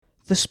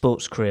The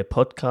Sports Career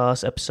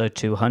Podcast, episode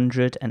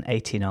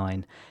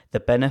 289, The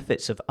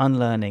Benefits of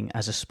Unlearning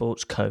as a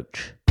Sports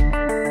Coach.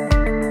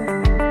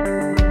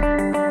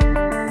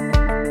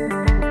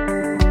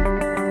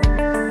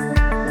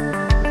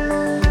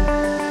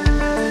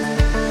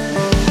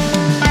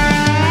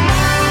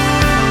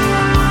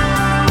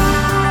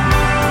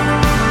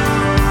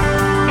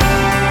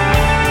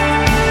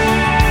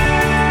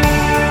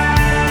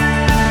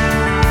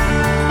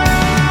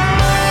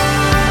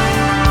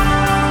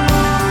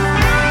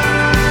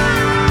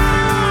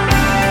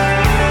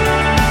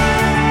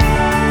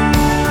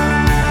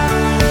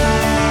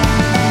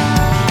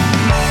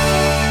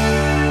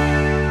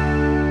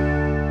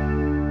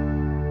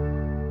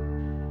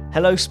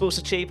 Hello Sports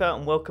Achiever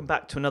and welcome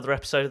back to another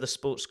episode of the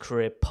Sports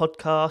Career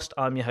Podcast.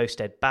 I'm your host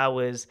Ed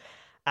Bowers.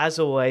 As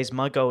always,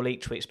 my goal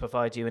each week is to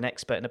provide you an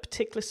expert in a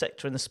particular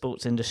sector in the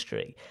sports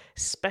industry,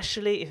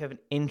 especially if you have an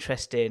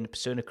interest in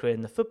pursuing a career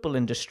in the football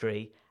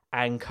industry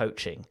and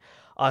coaching.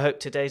 I hope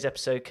today's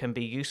episode can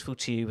be useful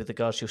to you with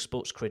regards to your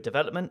sports career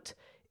development,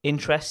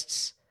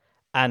 interests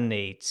and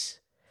needs.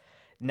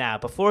 Now,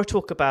 before I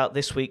talk about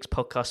this week's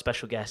podcast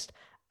special guest,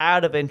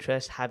 out of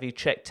interest, have you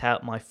checked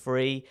out my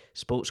free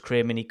sports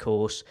career mini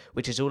course,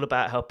 which is all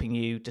about helping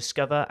you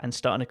discover and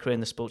start a career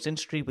in the sports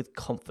industry with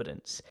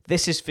confidence?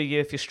 This is for you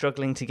if you're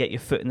struggling to get your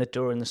foot in the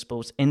door in the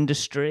sports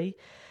industry.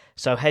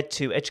 So head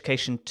to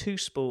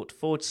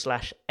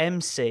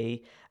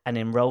education2sport.com/MC and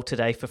enroll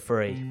today for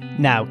free.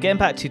 Now, getting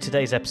back to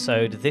today's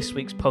episode, this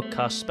week's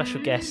podcast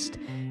special guest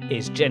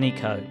is Jenny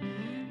Coe.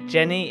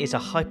 Jenny is a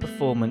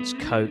high-performance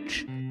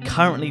coach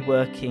currently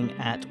working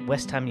at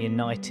West Ham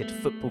United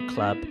Football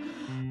Club,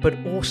 but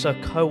also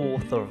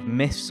co-author of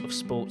Myths of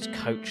Sports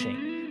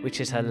Coaching, which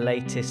is her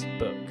latest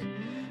book.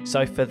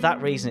 So for that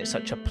reason, it's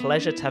such a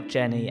pleasure to have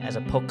Jenny as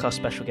a podcast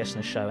special guest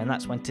on the show, and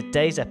that's when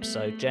today's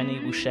episode,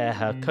 Jenny will share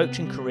her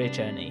coaching career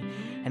journey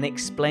and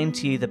explain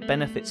to you the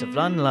benefits of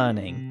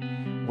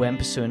unlearning when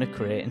pursuing a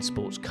career in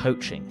sports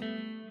coaching.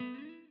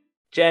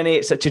 Jenny,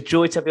 it's such a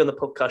joy to have you on the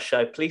podcast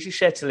show. Please you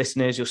share to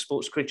listeners your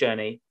sports career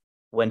journey.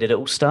 When did it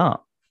all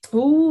start?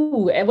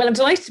 Oh, well, I'm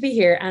delighted to be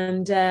here.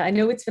 And I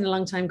know it's been a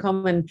long time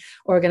coming,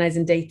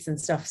 organising dates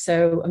and stuff.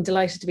 So I'm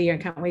delighted to be here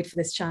and can't wait for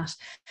this chat.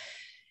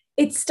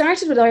 It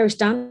started with Irish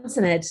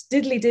dancing, Ed,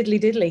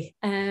 diddly,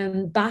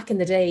 back in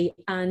the day.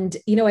 And,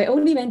 you know, I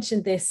only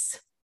mentioned this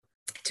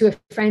to a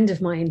friend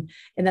of mine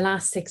in the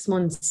last 6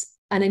 months,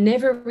 and I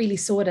never really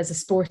saw it as a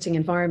sporting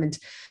environment.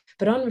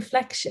 But on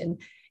reflection,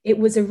 it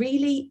was a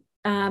really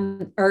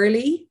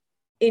early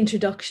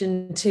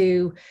introduction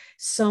to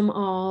some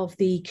of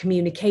the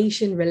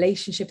communication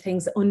relationship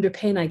things that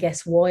underpin, I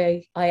guess,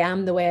 why I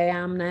am the way I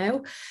am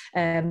now.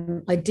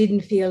 I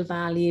didn't feel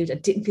valued. I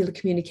didn't feel the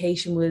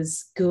communication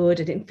was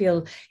good. I didn't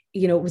feel,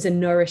 you know, it was a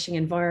nourishing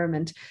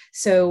environment.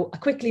 So I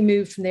quickly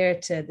moved from there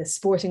to the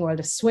sporting world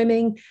of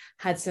swimming,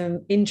 had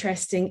some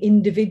interesting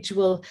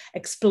individual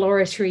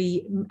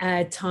exploratory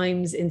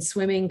times in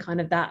swimming,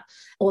 kind of that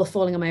all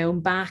falling on my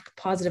own back,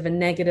 positive and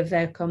negative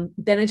outcome.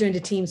 Then I joined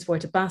a team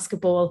sport of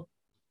basketball.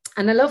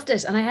 And I loved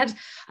it. And I had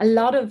a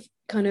lot of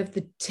kind of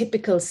the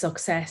typical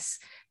success,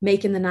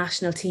 making the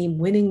national team,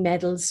 winning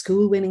medals,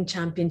 school winning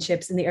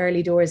championships in the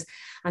early doors.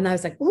 And I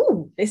was like,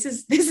 ooh, this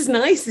is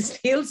nice. This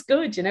feels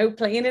good, you know,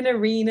 playing in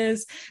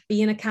arenas,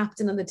 being a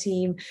captain on the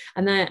team.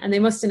 And they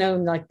must have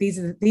known, like, these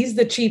are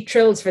the cheap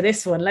thrills for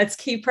this one. Let's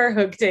keep her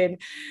hooked in.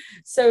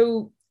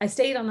 So I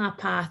stayed on that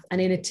path, and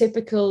in a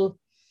typical,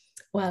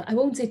 well, I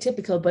won't say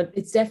typical, but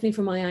it's definitely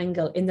from my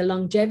angle, in the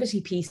longevity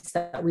piece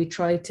that we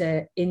try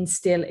to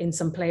instill in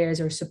some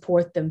players or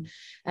support them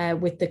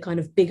with the kind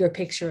of bigger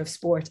picture of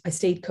sport. I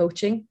stayed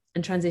coaching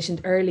and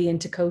transitioned early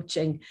into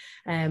coaching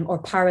or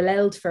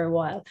paralleled for a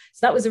while.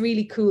 So that was a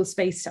really cool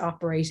space to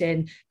operate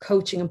in,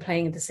 coaching and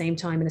playing at the same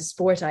time in a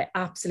sport I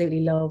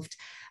absolutely loved.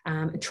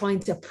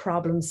 Trying to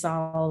problem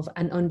solve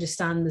and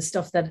understand the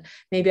stuff that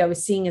maybe I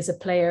was seeing as a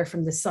player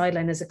from the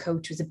sideline as a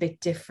coach was a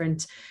bit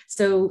different.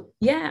 So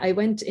yeah, I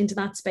went into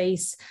that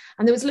space,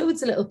 and there was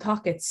loads of little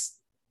pockets.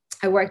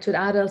 I worked with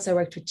adults, I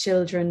worked with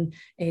children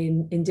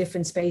in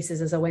different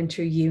spaces as I went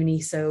through uni.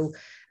 So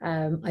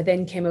I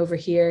then came over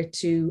here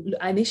to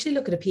initially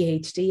look at a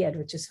PhD, Ed,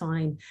 which is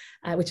fine,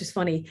 which is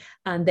funny,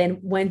 and then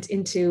went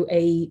into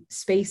a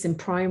space in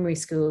primary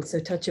school. So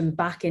touching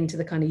back into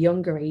the kind of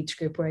younger age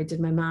group where I did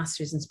my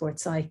master's in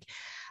sports psych,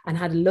 and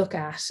had a look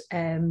at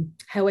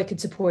how I could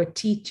support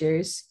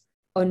teachers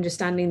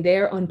understanding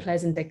their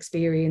unpleasant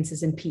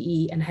experiences in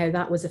PE and how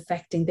that was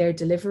affecting their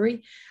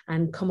delivery,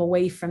 and come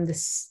away from the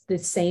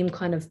same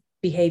kind of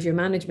behavior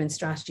management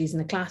strategies in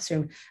the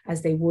classroom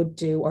as they would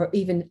do, or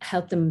even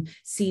help them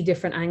see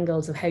different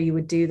angles of how you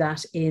would do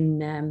that in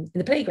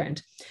the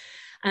playground.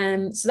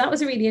 So that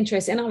was a really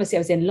interesting. And obviously I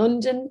was in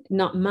London,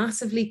 not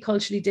massively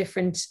culturally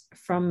different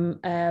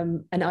from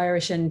an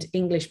Irish and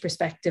English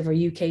perspective or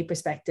UK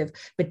perspective,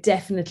 but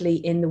definitely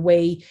in the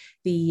way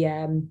the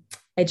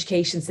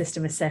education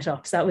system is set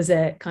up. So that was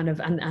a kind of,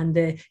 and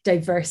the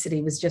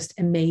diversity was just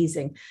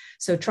amazing.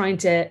 So trying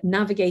to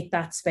navigate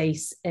that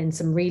space in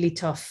some really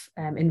tough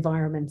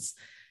environments.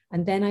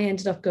 And then I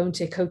ended up going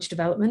to coach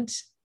development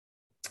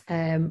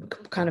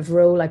kind of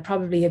role. I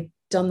probably had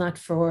done that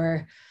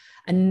for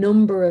a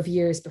number of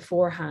years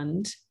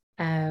beforehand,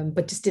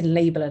 but just didn't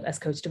label it as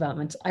coach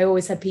development. I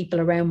always had people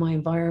around my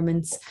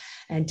environments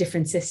and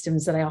different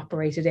systems that I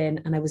operated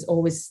in. And I was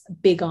always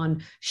big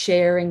on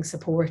sharing,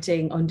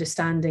 supporting,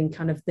 understanding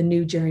kind of the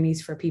new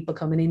journeys for people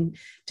coming in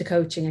to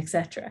coaching,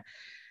 etc.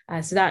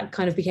 So that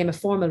kind of became a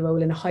formal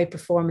role in a high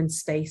performance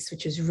space,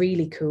 which was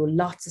really cool.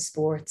 Lots of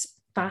sports,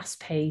 fast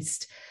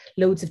paced,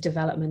 loads of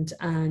development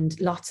and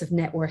lots of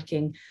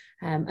networking,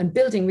 and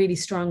building really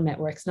strong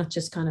networks, not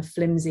just kind of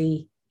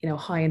flimsy,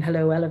 hi and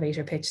hello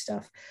elevator pitch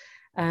stuff.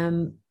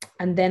 And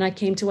then I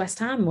came to West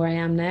Ham, where I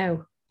am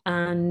now.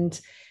 And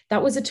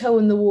that was a toe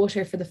in the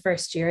water for the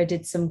first year. I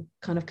did some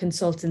kind of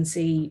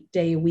consultancy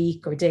day a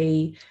week or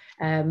a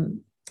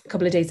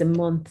couple of days a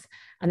month,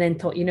 and then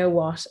thought, you know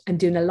what, I'm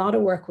doing a lot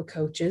of work with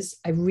coaches.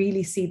 I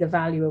really see the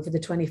value over the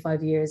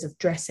 25 years of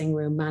dressing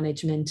room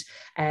management,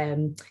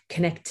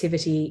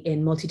 connectivity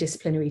in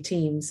multidisciplinary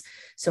teams.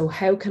 So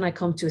how can I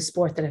come to a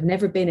sport that I've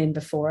never been in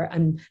before?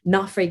 I'm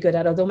not very good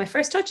at, although my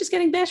first touch is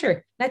getting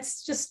better.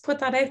 Let's just put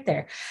that out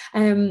there.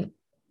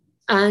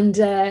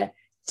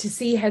 To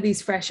see how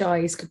these fresh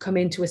eyes could come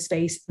into a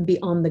space and be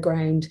on the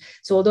ground.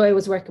 So although I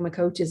was working with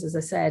coaches, as I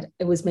said,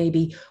 it was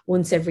maybe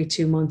once every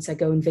 2 months I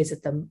go and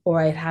visit them,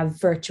 or I'd have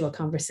virtual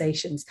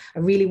conversations. I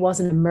really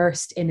wasn't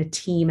immersed in a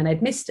team, and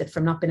I'd missed it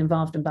from not being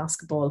involved in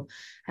basketball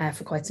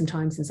for quite some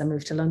time since I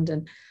moved to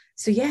London.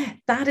 So yeah,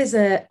 that is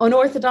a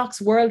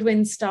unorthodox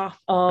whirlwind stop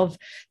of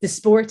the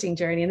sporting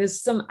journey. And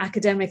there's some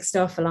academic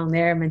stuff along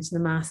there. I mentioned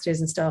the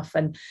masters and stuff,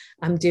 and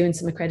I'm doing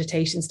some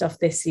accreditation stuff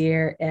this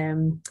year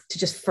to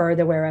just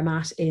further where I'm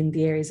at in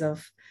the areas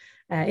of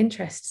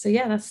interest. So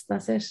yeah,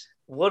 that's it.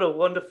 What a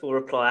wonderful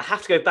reply. I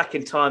have to go back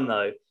in time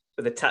though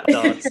for the tap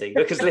dancing,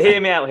 because hear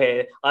me out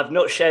here. I've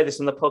not shared this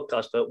on the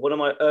podcast, but one of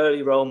my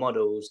early role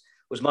models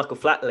was Michael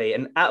Flatley.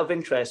 And out of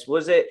interest,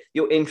 was it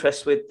your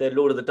interest with the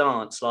Lord of the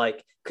Dance?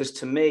 Like, because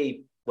to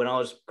me, when I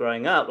was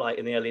growing up, like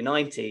in the early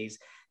 90s,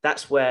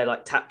 that's where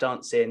like tap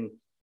dancing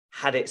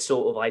had its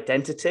sort of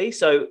identity.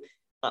 So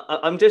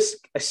I'm just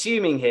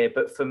assuming here,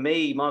 but for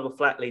me, Michael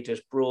Flatley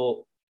just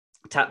brought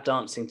tap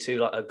dancing to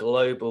like a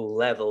global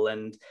level.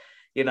 And,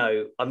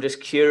 I'm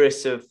just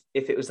curious of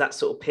if it was that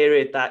sort of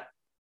period that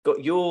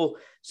got your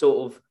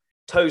sort of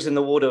toes in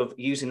the water of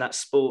using that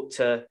sport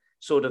to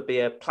sort of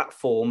be a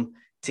platform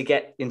to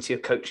get into your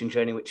coaching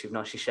journey, which you've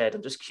nicely shared.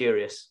 I'm just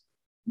curious.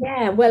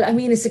 Yeah, well, I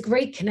mean, it's a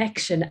great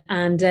connection,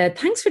 and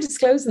thanks for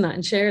disclosing that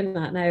and sharing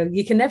that. Now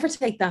you can never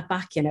take that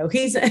back.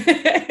 He's he's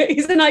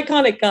an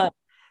iconic guy.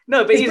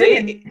 No, but he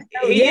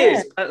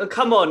is.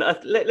 Come on,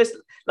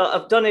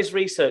 I've done his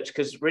research,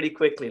 because really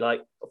quickly,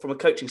 like from a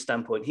coaching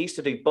standpoint, he used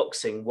to do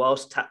boxing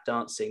whilst tap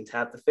dancing to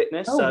have the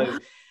fitness. Wow.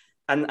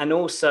 And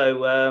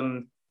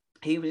also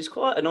he was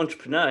quite an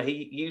entrepreneur.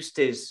 He used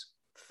his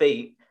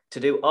feet to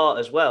do art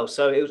as well.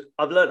 So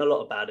I've learned a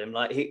lot about him.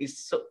 Like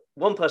he's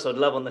one person I'd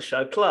love on the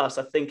show. Plus,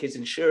 I think his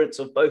insurance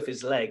of both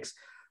his legs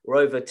were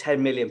over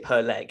 10 million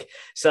per leg.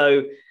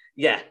 So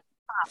yeah,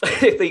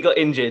 if he got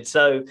injured.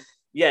 So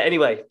yeah,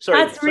 anyway,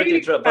 sorry. That's really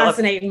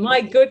fascinating.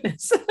 My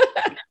goodness.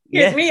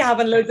 Here's me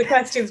having loads of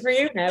questions for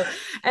you now.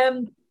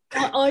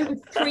 I was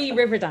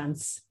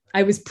pre-Riverdance.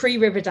 I was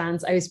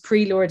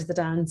pre-Lord of the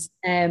Dance.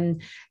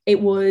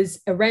 It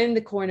was around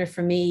the corner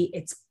for me.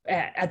 It's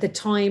at the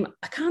time,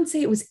 I can't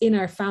say it was in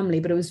our family,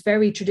 but it was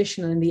very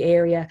traditional in the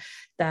area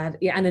and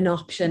an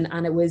option.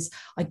 And it was,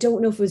 I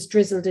don't know if it was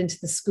drizzled into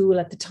the school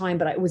at the time,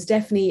 but it was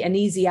definitely an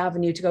easy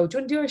avenue to go, do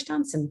you want to do Irish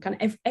dancing?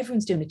 Kind of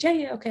everyone's doing it.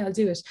 Yeah, okay, I'll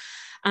do it.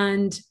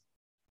 And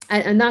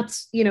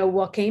that's,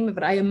 what came of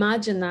it. I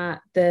imagine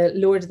that the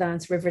Lord of the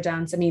Dance, River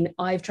Dance, I mean,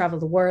 I've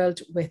traveled the world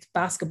with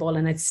basketball,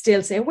 and I'd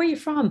still say, where are you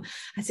from?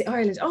 I'd say,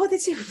 Ireland. Oh, they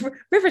say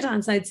River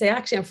Dance. I'd say,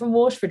 actually, I'm from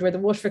Waterford, where the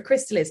Waterford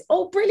Crystal is.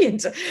 Oh,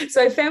 brilliant.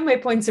 So I found my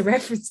points of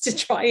reference to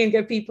try and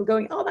get people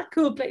going, oh, that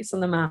cool place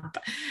on the map.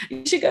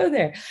 You should go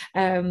there.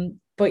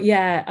 But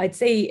yeah, I'd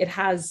say it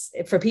has,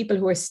 for people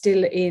who are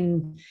still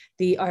in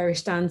the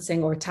Irish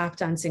dancing or tap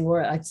dancing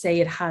world, I'd say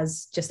it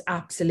has just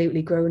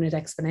absolutely grown it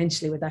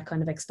exponentially with that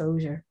kind of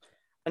exposure.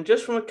 And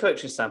just from a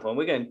coaching standpoint,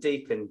 we're going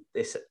deep in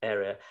this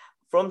area.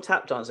 From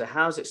tap dancer,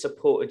 how's it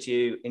supported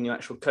you in your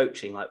actual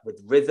coaching, like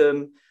with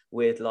rhythm,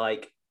 with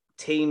like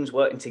teams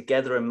working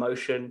together in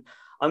motion?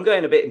 I'm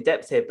going a bit in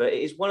depth here, but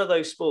it is one of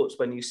those sports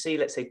when you see,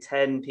 let's say,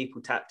 10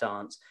 people tap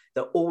dance,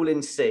 they're all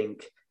in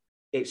sync.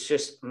 It's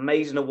just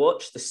amazing to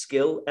watch the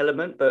skill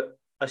element, but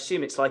I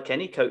assume it's like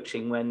any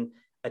coaching when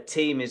a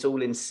team is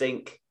all in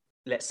sync,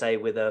 let's say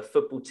with a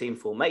football team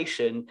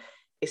formation,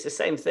 it's the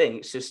same thing.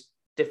 It's just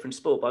different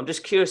sport. But I'm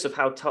just curious of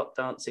how tap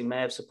dancing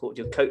may have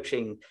supported your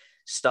coaching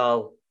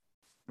style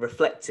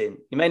reflecting.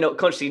 You may not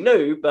consciously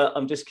know, but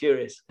I'm just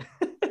curious.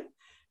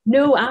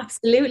 No,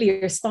 absolutely.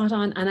 You're spot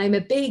on. And I'm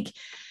a big,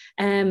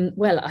 I'm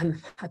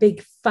a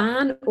big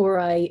fan, or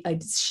I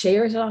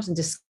share it a lot and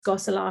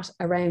discuss a lot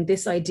around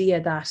this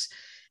idea that,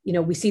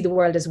 we see the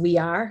world as we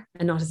are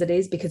and not as it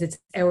is, because it's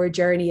our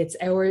journey, it's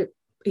our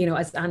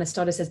as Anna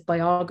Stoddard says,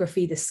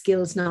 biography, the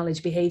skills,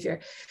 knowledge, behavior.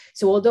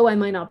 So although I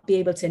might not be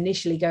able to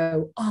initially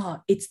go,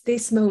 it's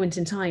this moment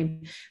in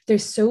time,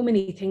 there's so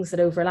many things that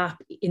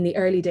overlap in the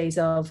early days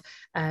of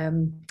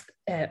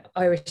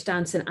Irish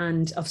dancing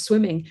and of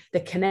swimming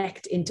that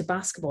connect into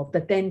basketball,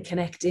 that then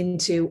connect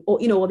into,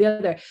 all the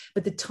other.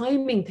 But the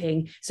timing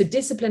thing, so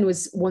discipline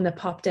was one that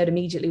popped out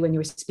immediately when you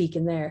were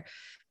speaking there,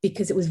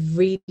 because it was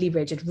really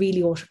rigid,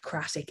 really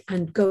autocratic,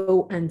 and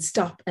go and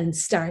stop and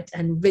start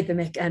and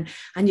rhythmic. And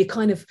you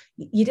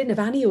didn't have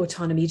any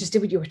autonomy. You just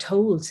did what you were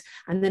told.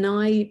 And then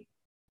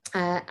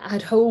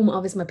at home,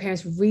 obviously my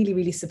parents were really,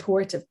 really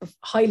supportive, but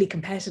highly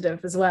competitive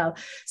as well.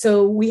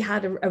 So we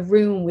had a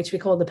room which we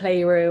called the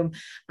playroom,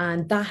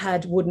 and that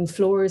had wooden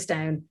floors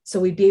down, so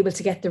we'd be able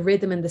to get the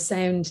rhythm and the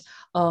sound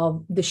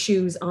of the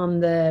shoes on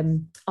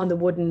the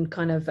wooden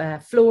kind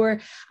of floor,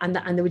 and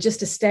there was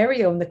just a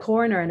stereo in the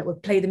corner, and it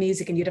would play the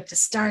music, and you'd have to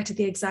start at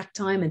the exact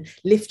time and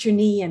lift your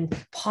knee and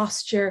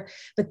posture.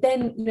 But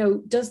then,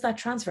 does that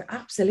transfer?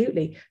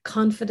 Absolutely.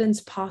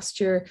 Confidence,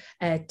 posture,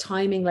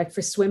 timing, like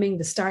for swimming,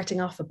 the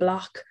starting off a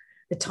block,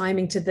 the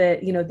timing to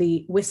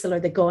the whistle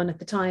or the gun at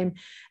the time,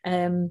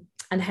 and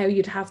how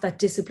you'd have that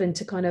discipline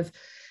to kind of,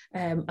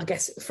 I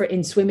guess for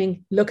in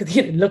swimming, look at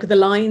the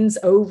lines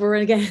over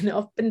and again,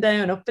 up and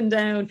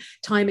down,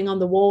 timing on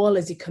the wall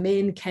as you come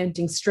in,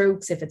 counting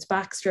strokes if it's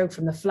backstroke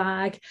from the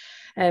flag,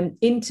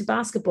 into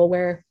basketball,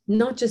 where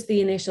not just the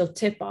initial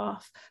tip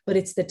off, but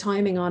it's the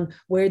timing on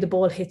where the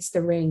ball hits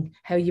the ring,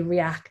 how you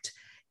react.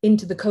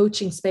 Into the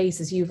coaching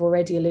space, as you've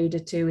already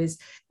alluded to, is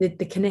the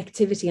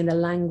connectivity and the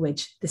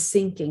language, the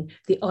syncing,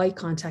 the eye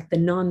contact, the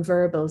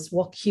non-verbals,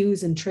 what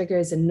cues and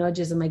triggers and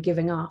nudges am I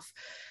giving off?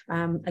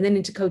 And then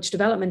into coach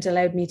development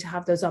allowed me to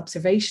have those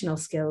observational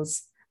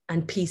skills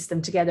and piece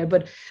them together,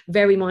 but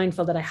very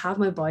mindful that I have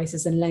my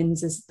biases and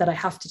lenses that I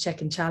have to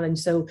check and challenge.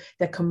 So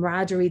the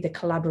camaraderie, the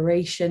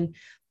collaboration,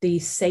 the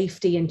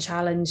safety and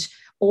challenge,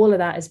 all of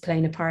that is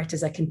playing a part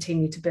as I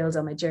continue to build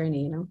on my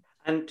journey,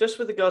 And just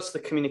with regards to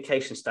the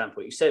communication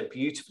standpoint, you said it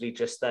beautifully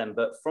just then,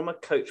 but from a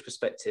coach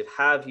perspective,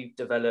 how have you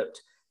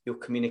developed your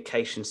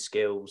communication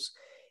skills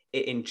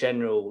in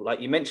general?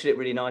 Like you mentioned it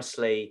really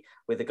nicely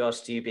with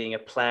regards to you being a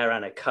player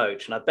and a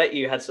coach. And I bet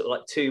you had sort of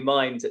like two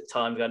minds at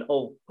times going,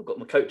 I've got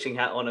my coaching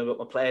hat on, I've got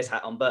my player's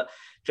hat on. But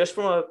just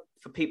for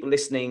people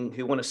listening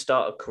who want to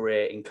start a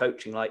career in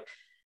coaching, like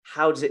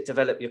how does it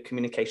develop your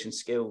communication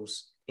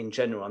skills in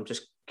general? I'm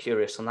just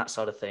curious on that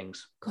side of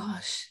things.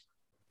 Gosh.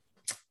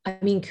 I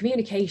mean,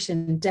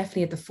 communication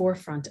definitely at the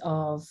forefront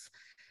of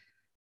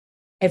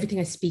everything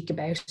I speak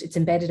about. It's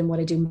embedded in what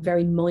I do. I'm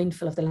very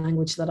mindful of the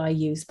language that I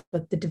use.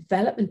 But the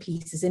development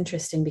piece is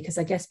interesting because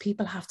I guess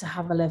people have to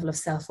have a level of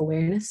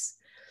self-awareness.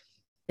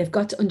 They've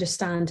got to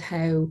understand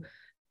how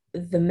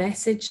the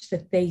message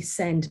that they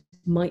send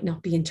might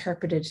not be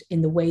interpreted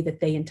in the way that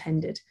they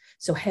intended.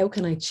 So how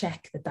can I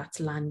check that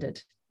that's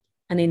landed?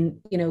 And in,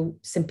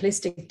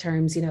 simplistic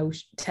terms,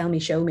 tell me,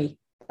 show me,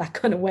 that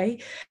kind of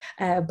way.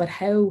 But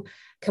how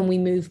can we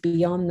move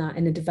beyond that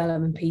in a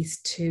development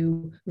piece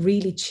to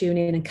really tune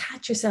in and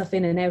catch yourself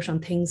in and out on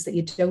things that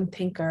you don't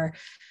think are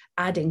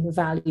adding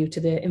value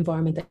to the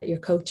environment that you're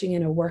coaching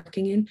in or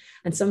working in?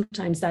 And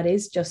sometimes that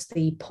is just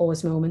the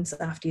pause moments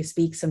after you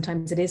speak.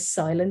 Sometimes it is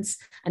silence.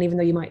 And even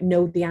though you might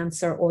know the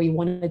answer or you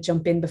want to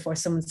jump in before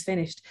someone's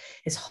finished,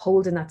 is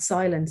holding that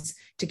silence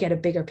to get a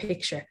bigger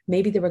picture.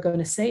 Maybe they were going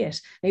to say it.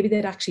 Maybe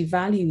they'd actually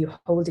value you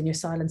holding your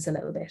silence a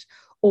little bit.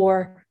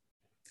 Or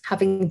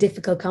having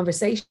difficult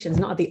conversations,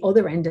 not at the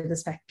other end of the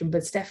spectrum, but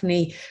it's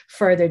definitely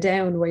further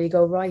down where you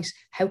go, right,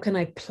 how can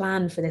I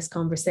plan for this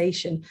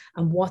conversation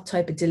and what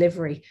type of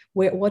delivery,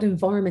 what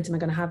environment am I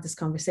going to have this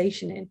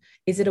conversation in?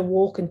 Is it a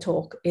walk and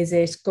talk? Is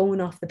it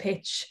going off the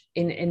pitch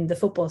in the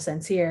football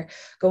sense here,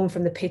 going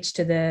from the pitch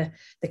to the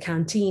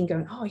canteen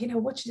going,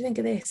 what do you think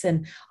of this?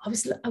 And I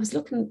was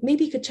looking,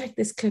 maybe you could check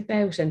this clip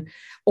out,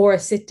 or a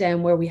sit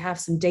down where we have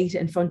some data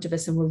in front of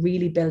us and we're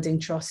really building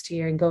trust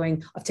here and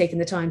going, I've taken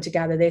the time to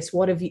gather this.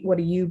 What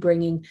are you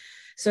bringing?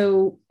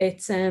 So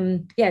it's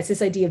it's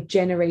this idea of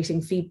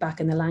generating feedback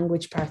and the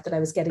language part that I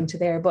was getting to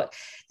there. But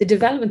the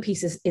development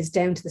piece is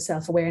down to the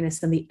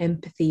self-awareness and the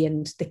empathy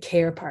and the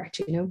care part,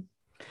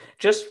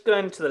 Just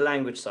going to the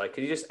language side,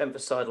 could you just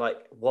emphasize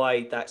like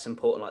why that's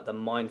important, like the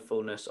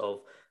mindfulness of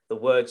the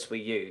words we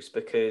use?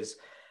 Because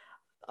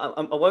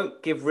I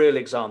won't give real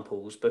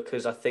examples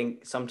because I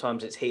think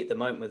sometimes it's heat at the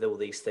moment with all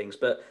these things,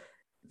 but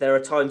there are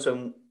times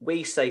when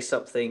we say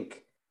something,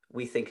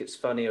 we think it's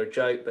funny or a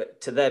joke,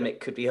 but to them it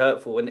could be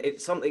hurtful. And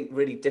it's something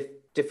really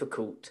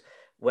difficult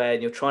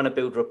when you're trying to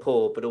build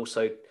rapport, but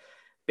also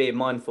being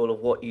mindful of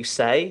what you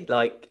say.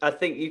 Like, I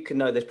think you can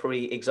know there's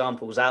probably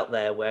examples out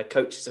there where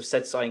coaches have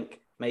said something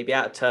maybe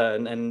out of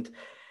turn and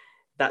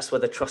that's where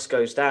the trust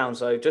goes down.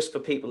 So just for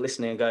people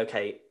listening and go,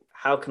 okay,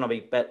 how can I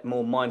be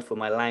more mindful of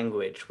my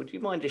language? Would you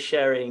mind just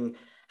sharing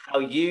how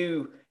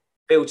you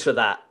filter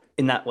that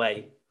in that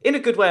way? In a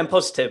good way and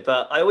positive,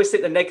 but I always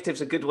think the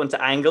negative's a good one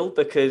to angle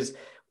because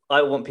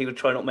I want people to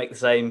try not to make the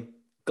same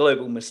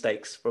global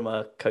mistakes from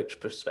a coach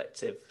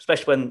perspective,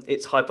 especially when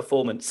it's high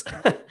performance.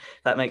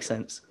 That makes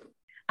sense.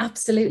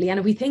 Absolutely. And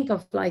if we think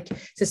of like,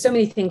 so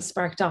many things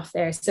sparked off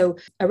there. So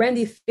around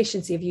the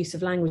efficiency of use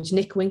of language,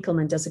 Nick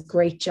Winkelman does a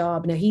great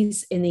job. Now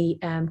he's in the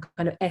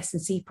kind of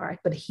S&C part,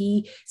 but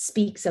he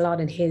speaks a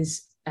lot in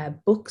his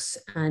books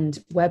and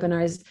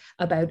webinars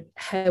about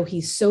how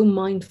he's so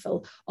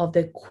mindful of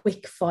the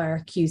quick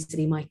fire cues that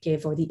he might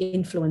give, or the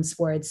influence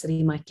words that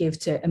he might give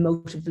to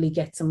emotively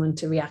get someone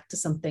to react to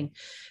something.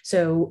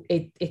 So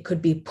it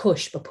could be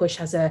push, but push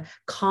has a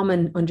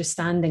common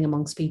understanding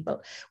amongst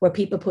people, where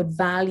people put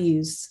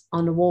values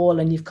on a wall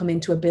and you've come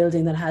into a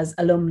building that has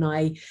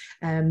alumni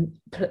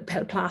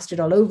plastered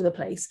all over the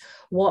place.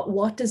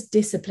 What does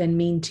discipline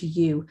mean to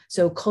you?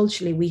 So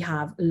culturally, we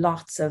have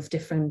lots of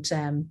different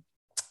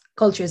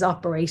cultures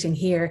operating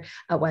here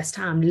at West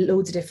Ham,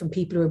 loads of different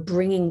people who are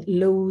bringing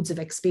loads of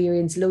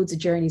experience, loads of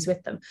journeys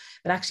with them.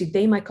 But actually,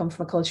 they might come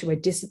from a culture where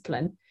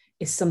discipline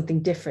is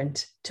something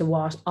different to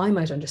what I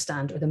might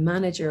understand, or the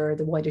manager or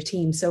the wider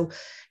team. So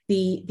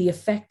the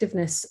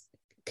effectiveness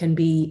can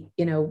be,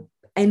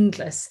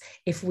 endless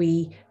if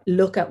we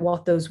look at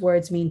what those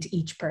words mean to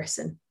each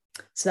person.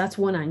 So that's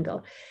one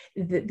angle.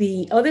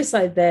 The other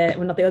side,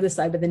 not the other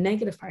side, but the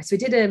negative part. So we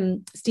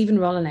did, Stephen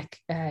Rolonek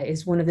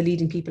is one of the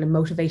leading people in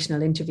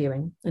motivational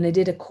interviewing. And I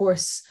did a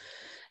course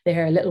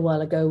there a little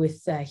while ago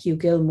with Hugh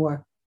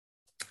Gilmore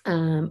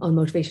on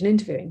motivation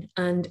interviewing.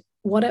 And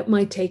what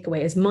my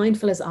takeaway, as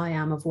mindful as I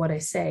am of what I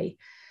say,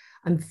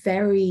 I'm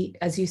very,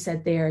 as you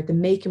said there, the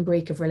make and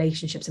break of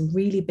relationships. I'm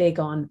really big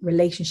on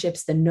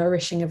relationships, the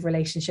nourishing of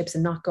relationships,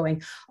 and not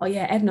going, oh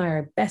yeah, Ed and I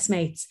are best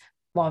mates.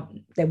 Well,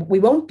 we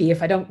won't be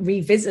if I don't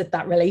revisit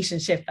that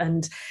relationship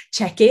and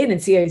check in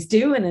and see how he's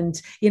doing,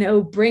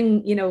 and,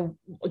 bring,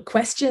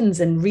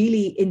 questions and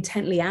really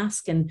intently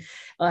ask and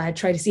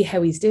try to see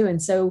how he's doing.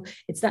 So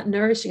it's that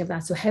nourishing of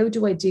that. So how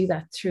do I do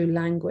that? Through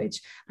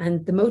language.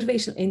 And the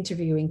motivational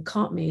interviewing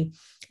caught me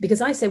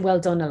because I say, well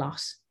done a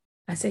lot.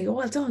 I say, oh,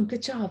 well done.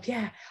 Good job.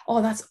 Yeah.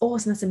 Oh, that's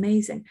awesome. That's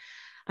amazing.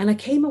 And I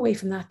came away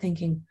from that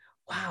thinking,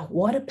 wow,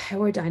 what a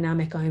power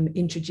dynamic I'm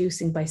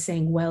introducing by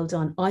saying, well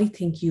done. I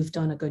think you've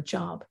done a good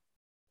job.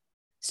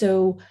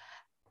 So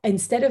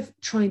instead of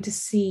trying to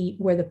see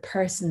where the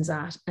person's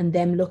at and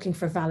them looking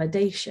for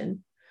validation,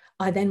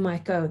 I then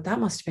might go, that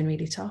must have been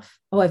really tough.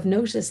 Oh, I've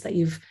noticed that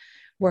you've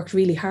worked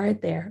really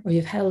hard there, or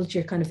you've held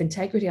your kind of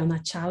integrity on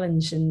that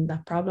challenge and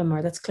that problem,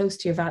 or that's close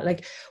to your value,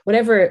 like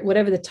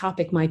whatever the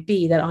topic might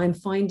be, that I'm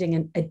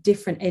finding a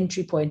different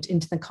entry point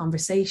into the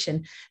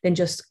conversation than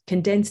just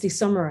condensedly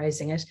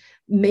summarizing it,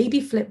 maybe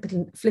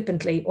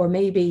flippantly, or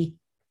maybe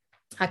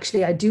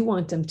actually I do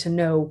want them to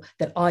know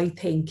that I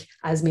think,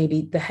 as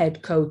maybe the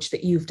head coach,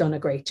 that you've done a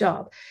great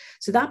job.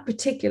 So that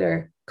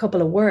particular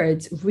couple of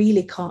words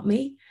really caught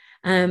me.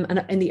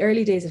 And in the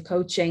early days of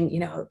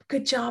coaching,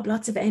 good job,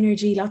 lots of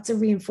energy, lots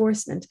of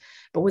reinforcement.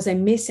 But was I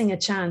missing a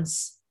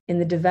chance in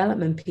the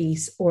development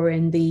piece, or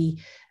in the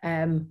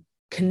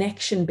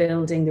connection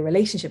building, the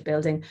relationship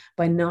building,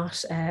 by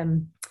not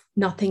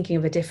thinking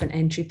of a different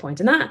entry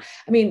point? And that,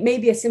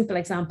 maybe a simple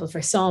example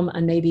for some,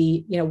 and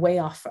maybe, way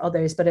off for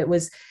others, but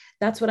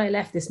that's what I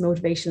left this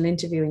motivational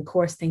interviewing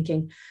course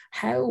thinking,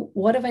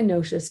 what have I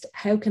noticed?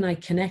 How can I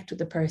connect with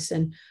the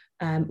person?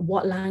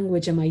 What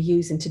language am I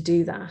using to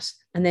do that?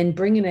 And then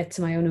bringing it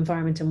to my own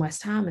environment in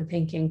West Ham and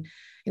thinking,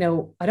 I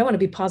don't want to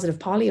be positive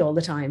Polly all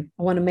the time.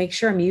 I want to make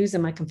sure I'm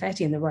using my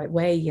confetti in the right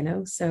way,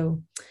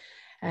 So,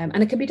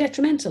 and it could be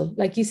detrimental.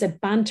 Like you said,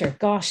 banter.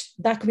 Gosh,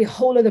 that could be a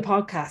whole other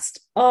podcast.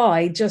 Oh,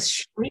 I just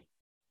shriek.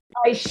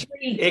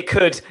 It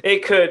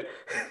could.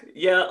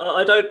 Yeah,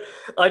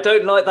 I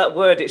don't like that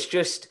word. It's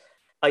just,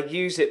 I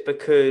use it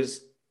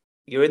because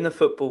you're in the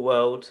football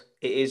world.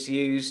 It is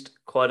used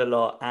quite a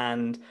lot,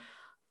 and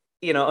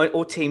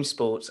or team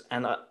sports.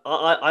 And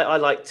I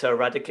like to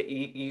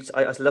eradicate.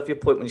 I love your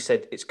point when you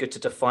said it's good to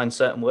define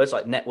certain words,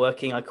 like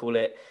networking. I call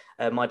it,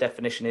 my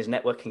definition is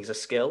networking is a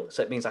skill.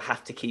 So it means I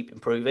have to keep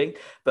improving.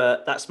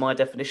 But that's my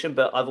definition.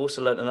 But I've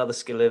also learned another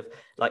skill of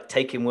like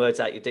taking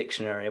words out your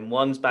dictionary, and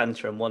one's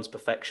banter and one's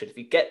perfection. If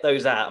you get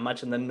those out,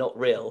 imagine they're not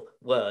real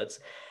words.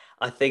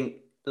 I think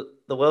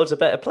the world's a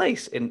better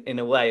place in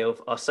a way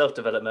of our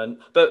self-development.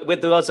 But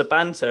with the words of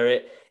banter,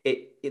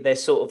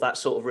 there's sort of that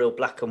sort of real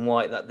black and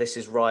white, that this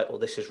is right or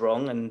this is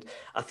wrong. And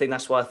I think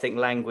that's why I think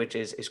language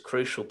is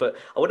crucial. But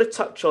I want to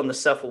touch on the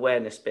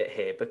self-awareness bit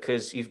here,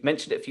 because you've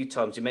mentioned it a few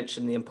times. You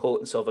mentioned the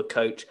importance of a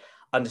coach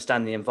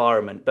understand the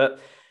environment, but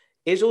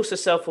is also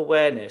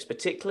self-awareness,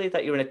 particularly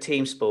that you're in a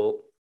team sport,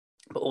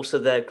 but also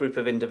their group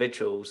of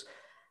individuals.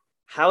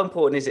 How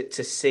important is it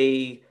to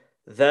see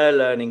their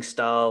learning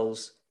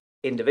styles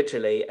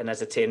individually and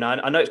as a team? Now,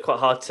 I know it's quite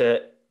hard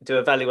to do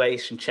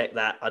evaluation check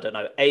that. I don't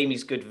know,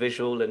 Amy's good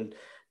visual and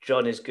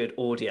John is good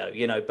audio,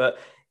 but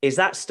is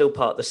that still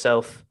part of the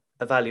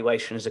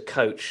self-evaluation as a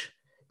coach,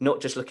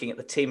 not just looking at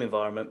the team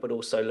environment, but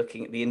also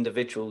looking at the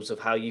individuals, of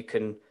how you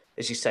can,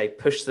 as you say,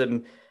 push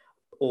them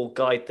or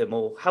guide them,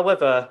 or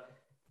however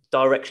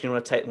direction you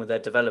want to take them with their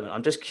development?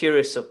 I'm just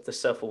curious of the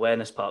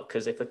self-awareness part,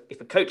 because if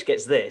a coach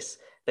gets this,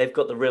 they've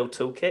got the real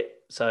toolkit.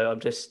 So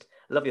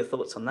I love your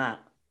thoughts on that.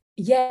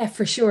 Yeah,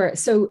 for sure.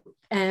 So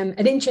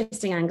an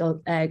interesting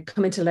angle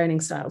coming to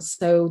learning styles.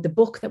 So the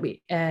book that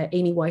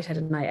Amy Whitehead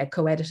and I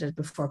co-edited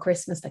before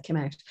Christmas that came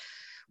out,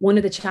 one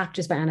of the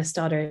chapters by Anna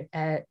Stoddard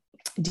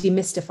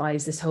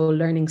demystifies this whole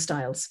learning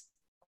styles.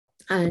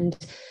 And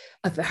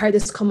I've heard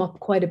this come up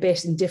quite a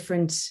bit in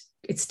different,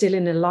 it's still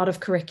in a lot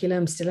of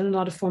curriculum, still in a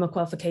lot of formal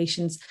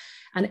qualifications.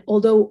 And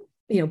although,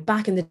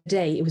 back in the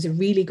day, it was a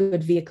really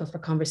good vehicle for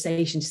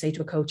conversation to say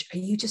to a coach, are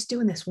you just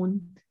doing this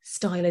one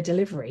style of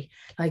delivery?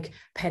 Like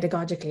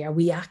pedagogically, are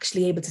we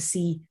actually able to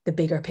see the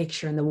bigger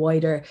picture and the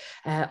wider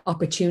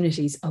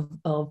opportunities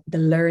of the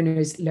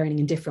learners learning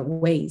in different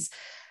ways?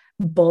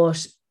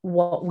 But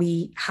what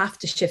we have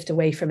to shift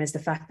away from is the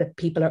fact that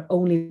people are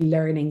only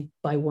learning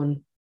by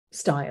one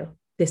style,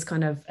 this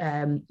kind of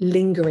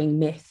lingering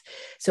myth.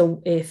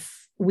 So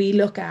if we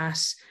look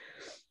at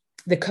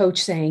the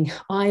coach saying,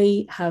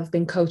 I have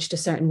been coached a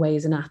certain way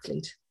as an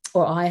athlete,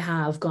 or I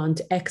have gone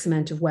to X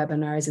amount of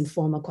webinars and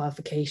formal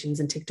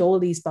qualifications and ticked all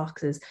these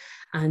boxes,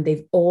 and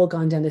they've all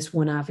gone down this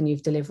one avenue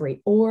of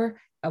delivery, or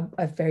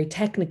a very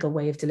technical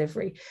way of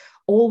delivery.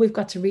 All we've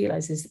got to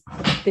realize is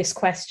this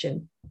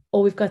question.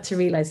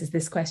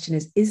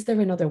 Is there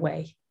another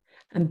way?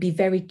 And be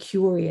very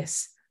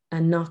curious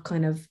and not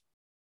kind of,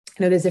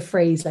 there's a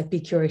phrase like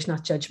be curious,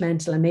 not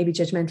judgmental, and maybe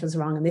judgmental is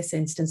wrong in this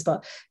instance,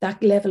 but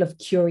that level of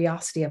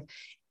curiosity of,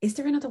 is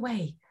there another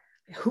way?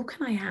 Who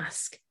can I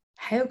ask?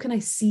 How can I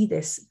see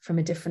this from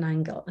a different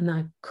angle? And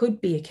that could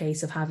be a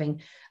case of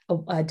having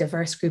a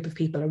diverse group of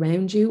people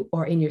around you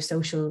or in your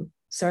social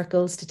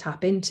circles to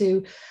tap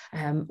into,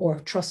 or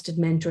trusted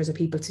mentors or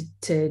people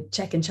to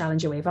check and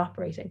challenge your way of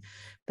operating.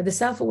 But the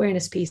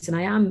self-awareness piece,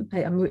 and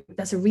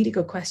that's a really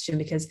good question,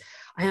 because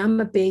I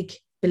am a big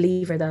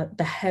believer that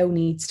the how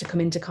needs to come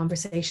into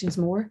conversations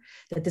more,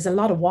 that there's a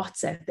lot of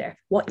what's out there,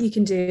 what you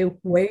can do,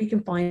 where you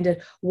can find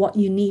it, what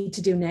you need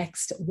to do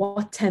next,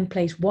 what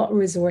template, what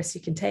resource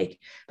you can take.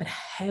 But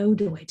how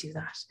do I do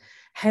that?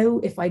 How,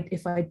 if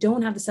I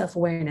don't have the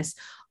self-awareness,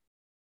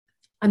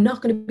 I'm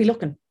not going to be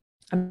looking.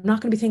 I'm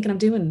not going to be thinking I'm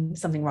doing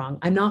something wrong.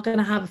 I'm not going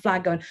to have a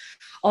flag going,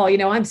 oh,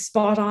 I'm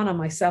spot on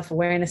my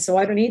self-awareness, so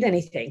I don't need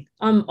anything.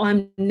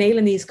 I'm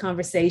nailing these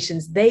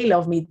conversations. They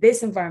love me.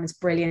 This environment's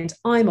brilliant.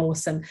 I'm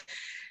awesome.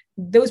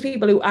 Those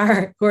people who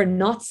are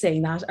not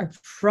saying that are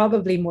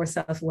probably more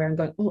self-aware and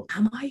going, oh,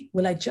 am I?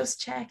 Will I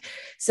just check?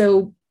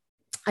 So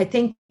I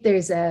think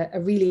there's a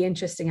really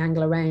interesting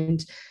angle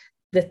around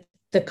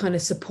the kind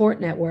of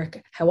support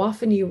network, how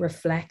often you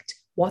reflect,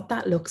 what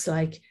that looks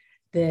like,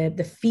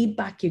 the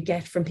feedback you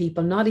get from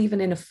people, not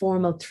even in a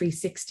formal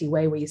 360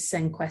 way where you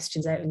send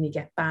questions out and you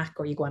get back,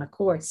 or you go on a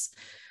course.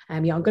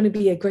 I'm going to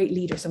be a great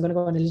leader, so I'm going to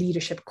go on a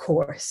leadership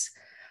course.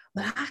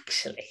 Well,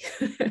 actually,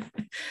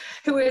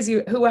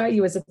 who are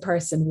you as a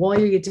person? Why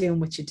are you doing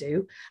what you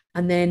do?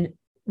 And then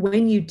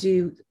when you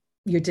do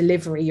your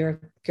delivery, your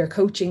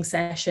coaching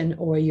session,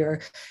 or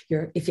your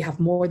if you have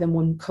more than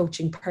one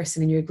coaching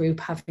person in your group,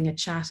 having a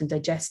chat and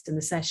digesting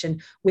the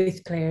session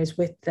with players,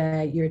 with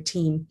your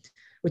team,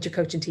 with your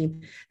coaching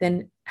team,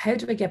 then how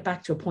do I get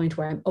back to a point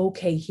where I'm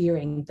okay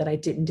hearing that I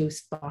didn't do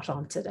spot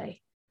on today?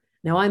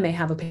 Now, I may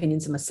have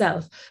opinions of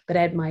myself, but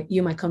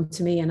you might come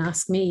to me and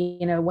ask me,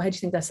 how do you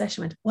think that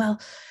session went? Well,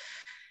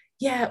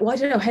 yeah, I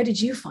don't know. How did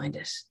you find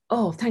it?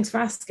 Oh, thanks for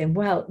asking.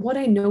 Well, what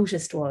I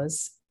noticed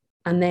was,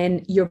 and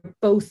then you're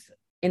both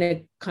in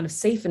a kind of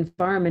safe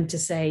environment to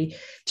say,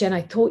 Jen,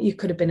 I thought you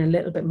could have been a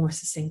little bit more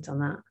succinct on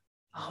that.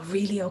 Oh,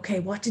 really? Okay.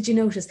 What did you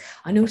notice?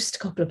 I noticed a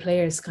couple of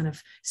players kind of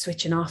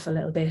switching off a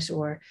little bit,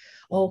 or,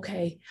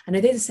 okay. And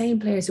are they the same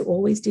players who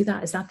always do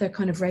that? Is that their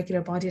kind of regular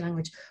body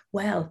language?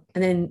 Well,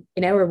 and then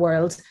in our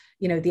world,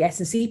 the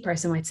S&C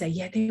person might say,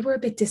 yeah, they were a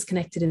bit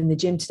disconnected in the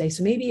gym today.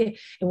 So maybe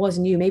it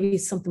wasn't you, maybe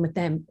it's something with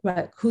them.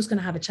 Well, who's going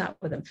to have a chat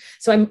with them?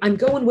 So I'm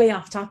going way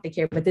off topic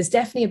here, but there's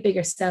definitely a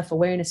bigger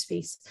self-awareness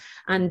piece.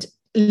 And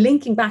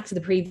linking back to the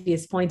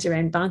previous point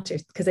around banter,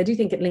 because I do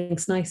think it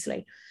links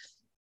nicely.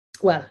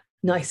 Well,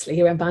 nicely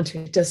around banter,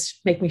 it does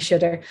make me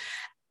shudder.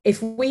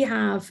 If we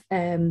have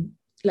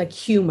like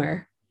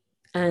humor,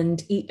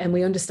 and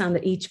we understand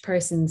that each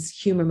person's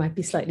humor might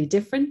be slightly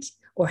different,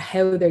 or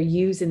how they're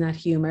using that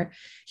humor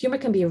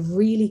can be a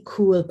really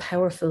cool,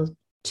 powerful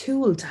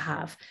tool to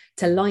have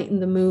to lighten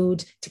the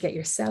mood, to get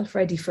yourself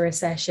ready for a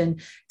session,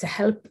 to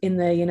help in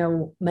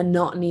the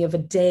monotony of a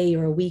day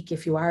or a week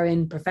if you are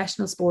in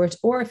professional sport,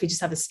 or if you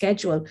just have a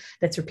schedule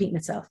that's repeating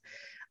itself.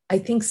 I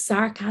think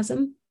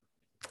sarcasm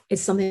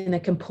is something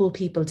that can pull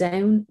people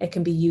down. It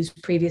can be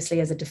used previously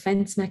as a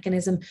defense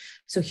mechanism.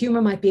 So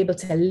humor might be able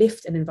to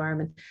lift an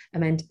environment,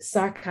 and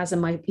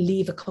sarcasm might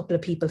leave a couple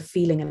of people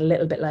feeling a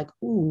little bit like,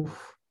 ooh,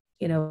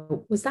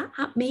 was that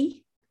at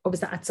me, or was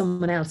that at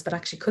someone else? But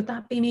actually, could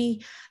that be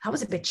me? That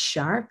was a bit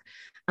sharp.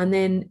 And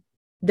then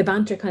the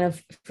banter kind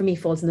of, for me,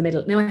 falls in the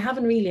middle. Now, I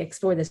haven't really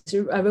explored this.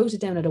 I wrote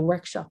it down at a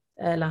workshop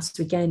last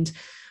weekend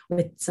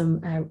with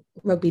some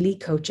rugby league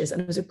coaches.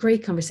 And it was a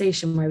great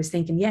conversation where I was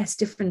thinking, yes,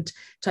 different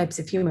types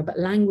of humor, but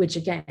language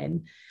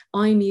again.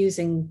 I'm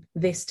using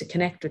this to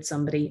connect with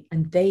somebody,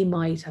 and they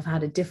might have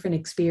had a different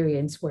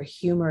experience where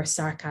humor,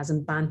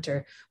 sarcasm,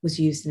 banter was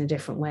used in a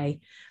different way.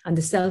 And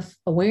the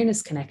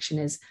self-awareness connection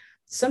is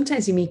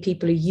sometimes you meet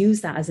people who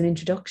use that as an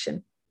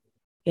introduction.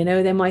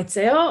 They might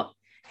say, oh,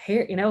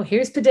 here,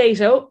 here's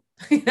potato.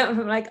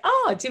 I'm like,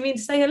 oh, do you mean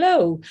to say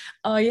hello?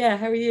 Oh yeah,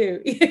 how are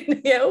you?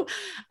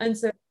 And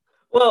so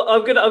well,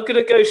 I'm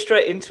gonna go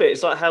straight into it.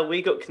 It's like how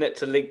we got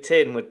connected to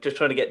LinkedIn. We're just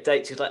trying to get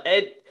dates. He's like,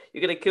 Ed,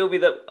 you're gonna kill me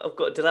that I've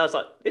got a delay. I was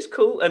like, it's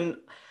cool. And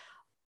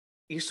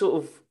you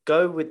sort of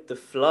go with the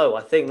flow.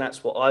 I think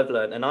that's what I've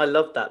learned. And I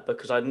love that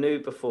because I knew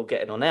before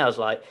getting on air, I was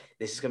like,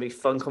 this is going to be a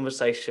fun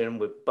conversation.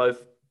 We're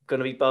both going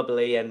to be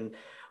bubbly and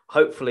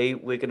hopefully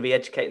we're going to be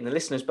educating the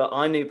listeners. But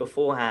I knew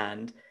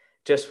beforehand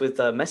just with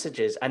the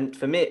messages. And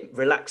for me, it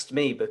relaxed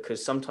me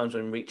because sometimes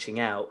when reaching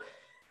out,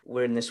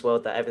 we're in this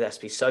world that everything has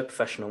to be so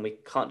professional and we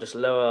can't just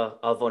lower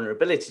our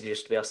vulnerability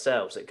just to be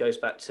ourselves. It goes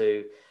back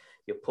to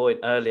your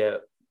point earlier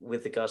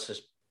with regards to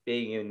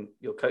being in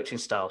your coaching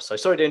style. So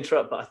sorry to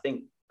interrupt, but I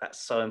think that's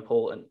so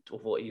important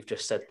of what you've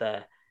just said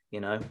there,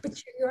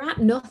 But you're at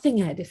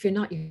nothing, Ed, if you're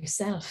not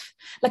yourself.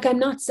 Like, I'm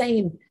not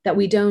saying that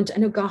we don't. I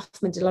know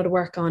Goffman did a lot of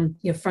work on,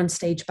 front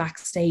stage,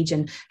 backstage,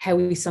 and how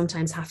we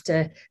sometimes have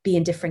to be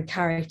in different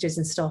characters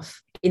and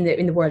stuff in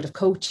the world of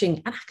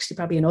coaching, and actually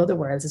probably in other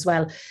worlds as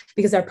well,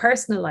 because our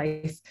personal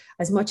life,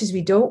 as much as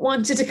we don't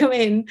want it to come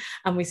in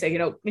and we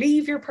say,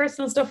 leave your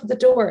personal stuff at the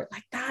door,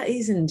 like that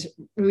isn't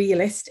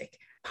realistic.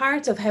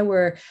 Part of how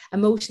we're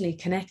emotionally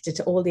connected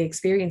to all the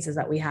experiences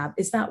that we have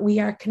is that we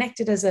are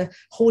connected as a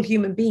whole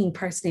human being,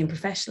 personally and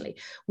professionally.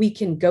 We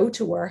can go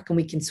to work and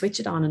we can switch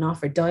it on and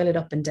off or dial it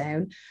up and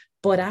down,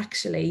 but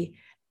actually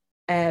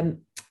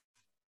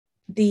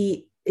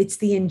it's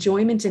the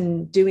enjoyment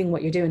in doing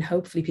what you're doing.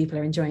 Hopefully people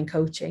are enjoying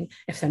coaching.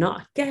 If they're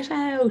not, get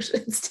out.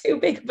 It's too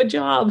big of a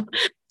job,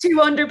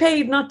 too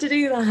underpaid not to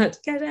do that.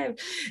 Get out.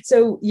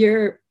 So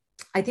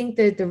I think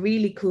that the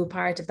really cool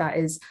part of that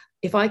is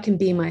if I can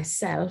be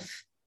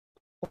myself,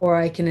 or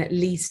I can at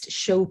least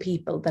show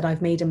people that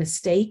I've made a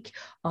mistake,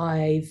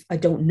 I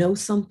don't know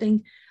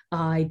something,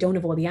 I don't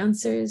have all the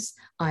answers,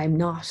 I'm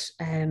not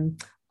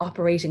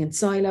operating in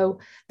silo.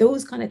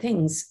 Those kind of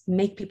things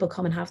make people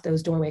come and have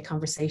those doorway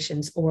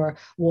conversations or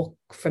walk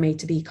from A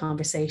to B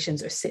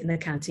conversations or sit in the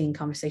canteen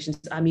conversations.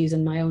 I'm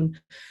using my own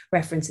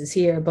references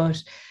here,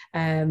 but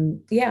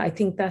I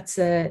think that's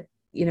I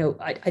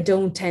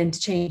don't tend to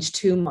change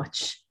too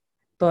much,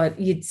 but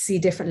you'd see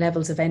different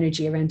levels of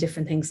energy around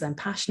different things that I'm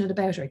passionate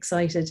about or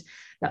excited.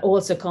 That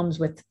also comes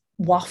with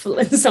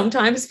waffling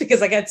sometimes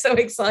because I get so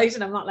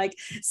excited. I'm not like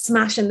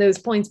smashing those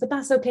points, but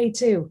that's okay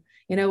too.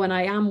 And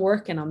I am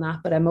working on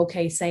that, but I'm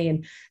okay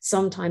saying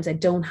sometimes I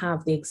don't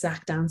have the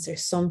exact answer.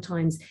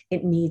 Sometimes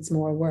it needs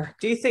more work.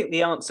 Do you think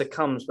the answer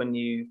comes when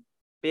you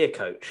be a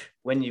coach,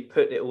 when you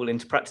put it all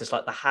into practice,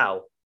 like the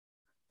how?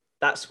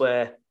 That's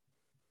where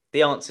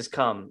the answers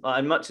come.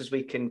 And much as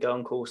we can go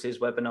on courses,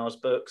 webinars,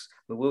 books,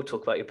 we will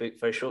talk about your book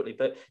very shortly,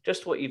 but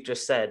just what you've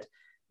just said,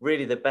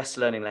 really the best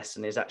learning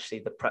lesson is actually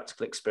the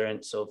practical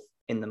experience of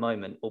in the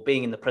moment or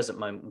being in the present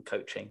moment in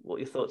coaching. What are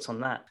your thoughts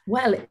on that?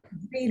 Well,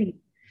 really,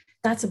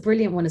 that's a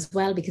brilliant one as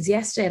well, because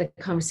yesterday I had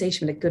a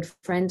conversation with a good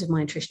friend of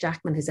mine, Trish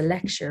Jackman, who's a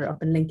lecturer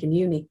up in Lincoln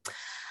Uni.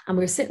 And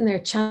we were sitting there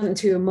chatting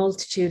through a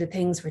multitude of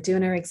things. We're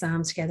doing our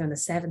exams together on the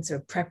 7th, so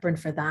we're preparing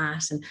for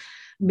that and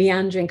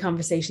meandering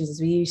conversations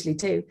as we usually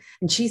do.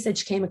 And she said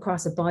she came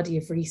across a body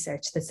of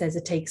research that says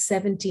it takes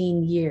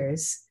 17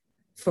 years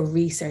for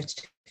research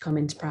to come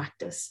into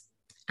practice.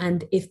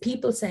 And if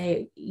people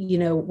say,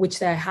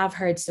 which I have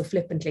heard so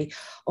flippantly,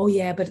 oh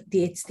yeah, but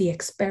it's the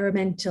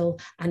experimental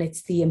and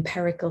it's the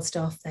empirical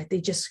stuff that they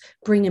just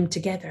bring them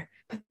together,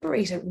 but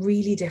operate at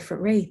really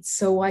different rates.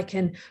 So I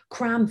can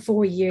cram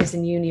 4 years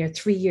in uni or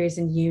 3 years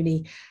in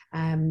uni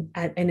in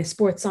a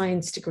sports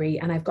science degree,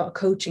 and I've got a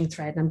coaching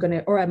thread,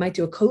 and I might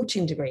do a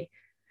coaching degree.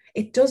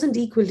 It doesn't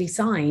equally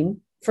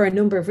sign for a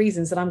number of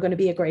reasons that I'm going to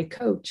be a great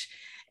coach.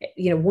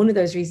 One of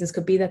those reasons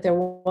could be that there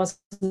wasn't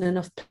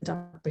enough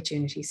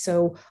opportunity.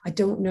 So I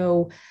don't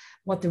know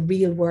what the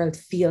real world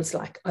feels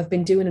like. I've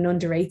been doing an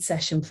under 8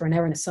 session for an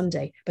hour on a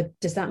Sunday, but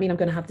does that mean I'm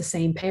going to have the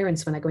same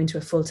parents when I go into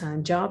a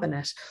full-time job in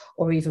it,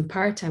 or even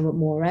part-time with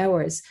more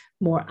hours,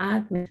 more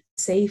admin,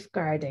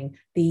 safeguarding,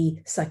 the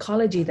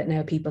psychology that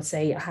now people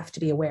say I have to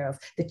be aware of,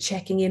 the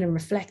checking in and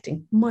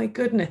reflecting. My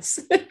goodness,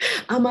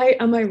 am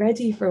I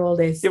ready for all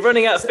this? You're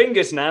running out of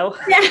fingers now.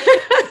 Yeah.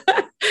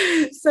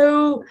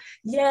 So,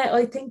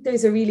 I think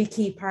there's a really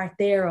key part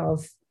there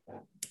of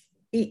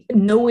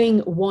knowing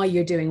why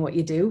you're doing what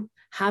you do,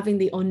 having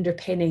the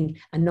underpinning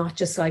and not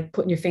just like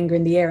putting your finger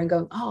in the air and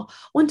going, oh,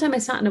 one time I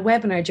sat in a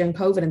webinar during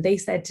COVID and they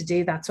said to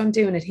do that, so I'm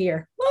doing it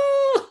here.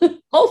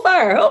 Oh,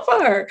 how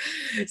far.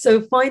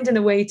 So finding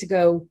a way to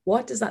go,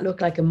 what does that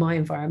look like in my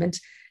environment?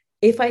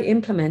 If I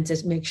implement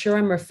it, make sure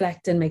I'm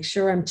reflecting, make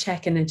sure I'm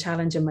checking and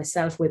challenging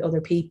myself with other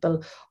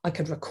people. I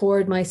could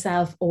record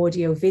myself,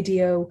 audio,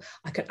 video.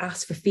 I could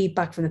ask for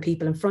feedback from the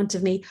people in front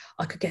of me.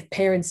 I could get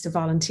parents to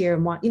volunteer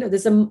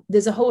and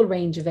there's a whole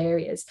range of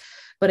areas.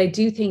 But I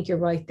do think you're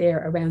right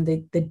there around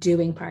the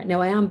doing part.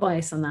 Now, I am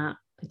biased on that.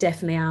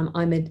 definitely am.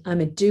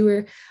 I'm a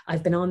doer.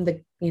 I've been on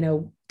the,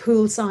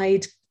 pool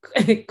side,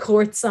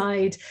 court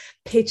side,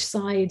 pitch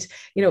side,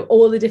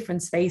 all the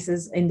different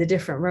spaces in the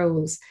different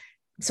roles.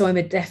 So I'm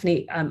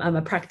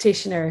a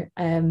practitioner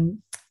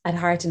at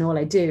heart in all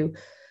I do,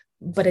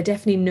 but I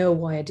definitely know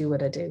why I do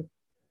what I do.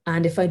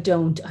 And if I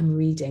don't, I'm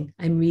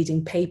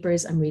reading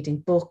papers, I'm reading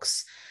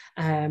books.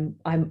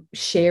 I'm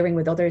sharing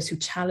with others who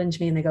challenge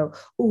me and they go,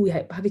 oh,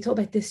 have you thought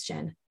about this,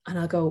 Jen? And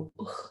I'll go,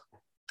 ugh.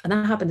 And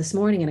that happened this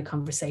morning in a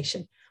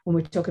conversation when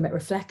we're talking about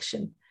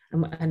reflection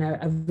and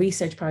a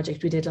research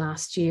project we did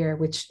last year,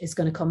 which is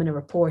going to come in a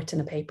report in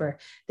a paper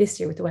this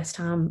year with the West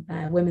Ham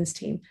women's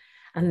team.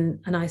 And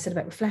I said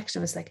about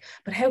reflection, I was like,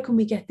 but how can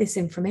we get this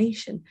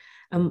information?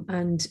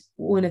 And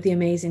one of the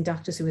amazing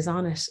doctors who was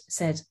on it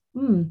said,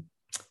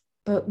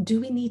 but do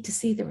we need to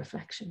see the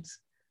reflections?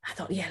 I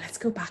thought, yeah, let's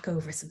go back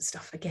over some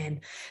stuff again.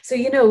 So,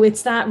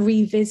 it's that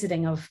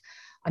revisiting of,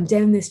 I'm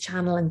down this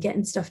channel, I'm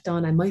getting stuff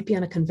done. I might be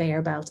on a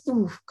conveyor belt.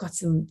 Ooh, got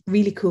some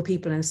really cool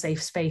people in a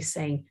safe space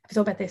saying, have you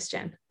thought about this,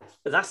 Jen?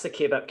 But that's the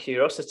key about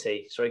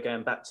curiosity. Sorry,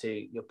 going back to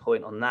your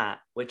point on that,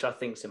 which I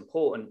think is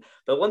important.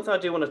 But one thing I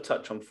do want to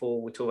touch on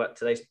before we talk about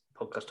today's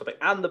podcast topic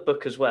and the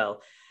book as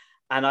well.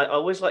 And I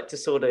always like to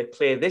sort of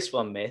clear this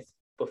one myth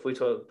before we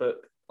talk about the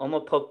book. On my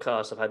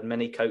podcast, I've had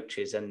many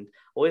coaches and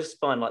always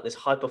find like this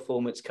high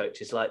performance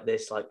coaches like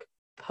this, like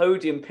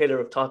podium pillar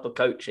of type of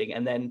coaching.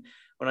 And then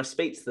when I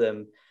speak to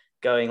them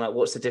going like,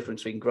 what's the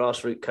difference between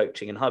grassroots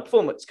coaching and high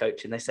performance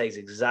coaching? They say it's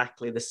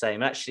exactly the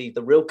same. Actually,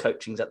 the real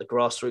coaching is at the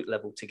grassroots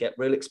level to get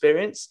real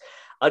experience.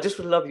 I just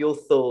would love your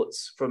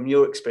thoughts from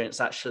your experience,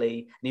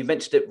 actually. And you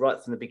mentioned it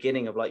right from the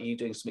beginning of like you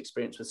doing some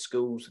experience with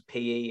schools, with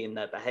PE and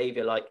their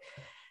behavior. Like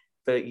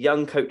for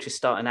young coaches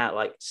starting out,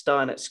 like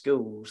starting at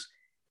schools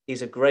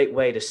is a great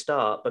way to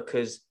start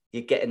because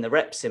you're getting the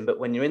reps in. But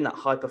when you're in that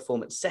high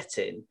performance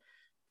setting,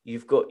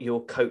 you've got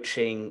your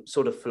coaching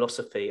sort of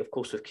philosophy, of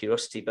course, with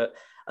curiosity, but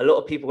a lot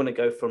of people want to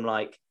go from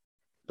like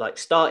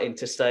starting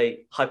to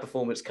say high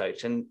performance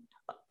coach. And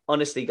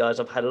honestly, guys,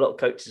 I've had a lot of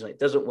coaches and it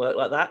doesn't work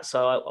like that.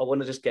 So I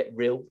want to just get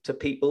real to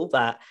people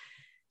that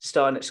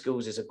starting at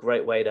schools is a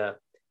great way to,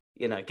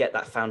 get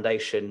that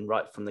foundation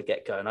right from the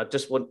get-go. And I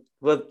just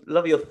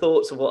love your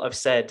thoughts of what I've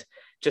said,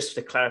 just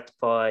to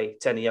clarify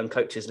to any young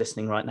coaches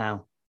listening right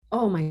now.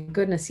 Oh my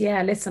goodness.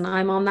 Yeah. Listen,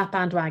 I'm on that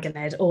bandwagon,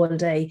 Ed, all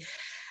day.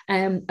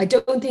 I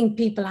don't think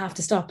people have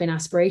to stop being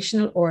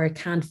aspirational or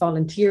can't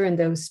volunteer in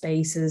those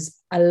spaces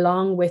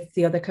along with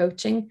the other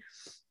coaching.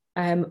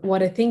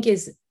 What I think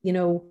is,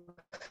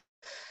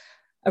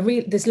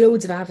 there's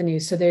loads of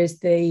avenues. So there's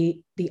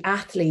the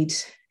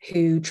athlete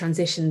who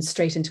transitions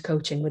straight into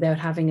coaching without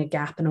having a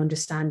gap and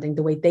understanding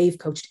the way they've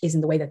coached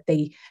isn't the way that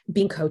they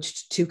being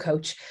coached to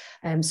coach.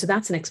 So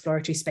that's an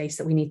exploratory space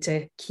that we need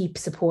to keep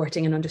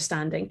supporting and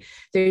understanding.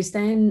 There's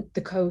then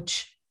the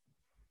coach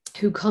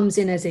who comes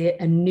in as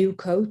a new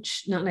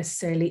coach, not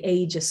necessarily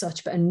age as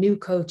such, but a new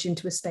coach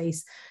into a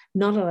space,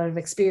 not a lot of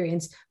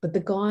experience, but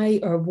the guy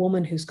or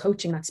woman who's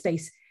coaching that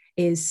space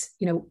is,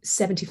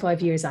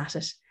 75 years at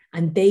it.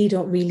 And they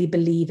don't really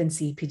believe in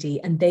CPD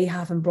and they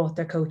haven't brought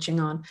their coaching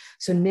on.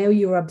 So now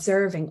you're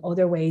observing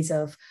other ways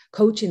of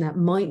coaching that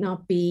might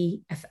not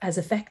be as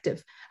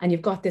effective. And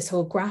you've got this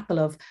whole grapple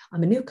of,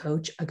 I'm a new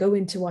coach. I go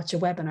in to watch a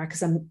webinar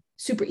because I'm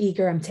super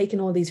eager. I'm taking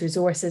all these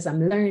resources.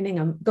 I'm learning.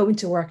 I'm going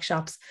to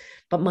workshops,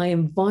 but my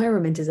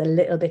environment is a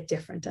little bit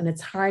different. And it's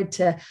hard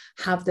to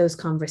have those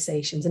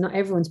conversations. And not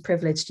everyone's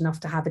privileged enough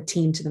to have a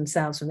team to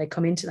themselves when they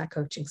come into that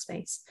coaching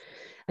space.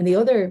 And the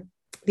other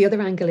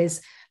angle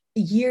is,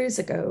 years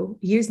and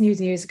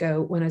years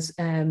ago, when I was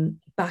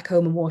back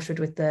home in Waterford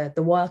with the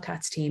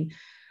Wildcats team,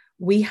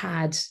 we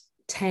had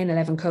 10,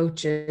 11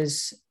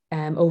 coaches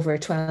over a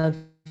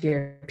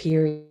 12-year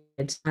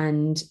period,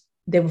 and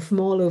they were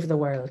from all over the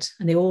world,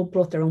 and they all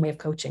brought their own way of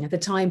coaching. At the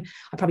time,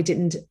 I probably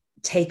didn't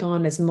take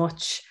on as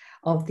much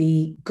of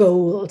the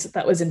gold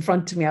that was in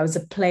front of me. I was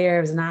a player,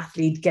 I was an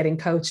athlete getting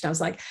coached. And I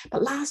was like,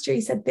 but last year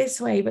he said this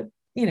way, but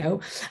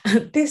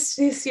this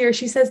year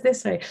she says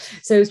this way.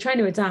 So I was trying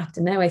to adapt,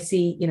 and now I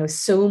see,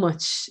 so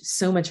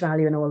much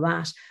value in all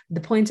that. The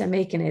point I'm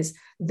making is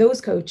those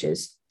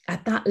coaches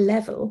at that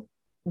level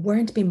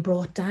weren't being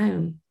brought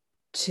down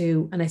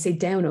to, and I say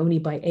down only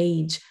by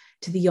age,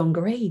 to the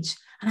younger age.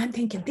 And I'm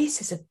thinking this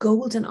is a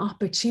golden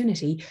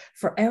opportunity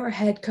for our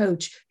head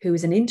coach, who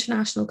is an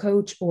international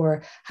coach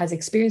or has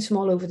experience from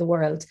all over the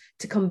world,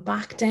 to come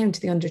back down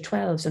to the under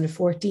 12s, under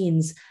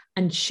 14s,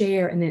 and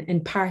share and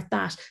impart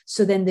that.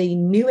 So then the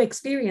new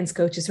experienced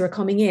coaches who are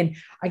coming in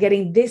are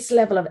getting this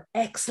level of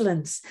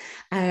excellence.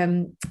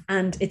 And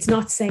it's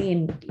not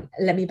saying,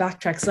 let me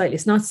backtrack slightly,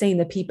 it's not saying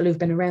that people who've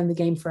been around the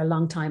game for a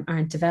long time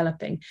aren't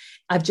developing.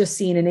 I've just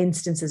seen in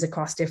instances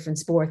across different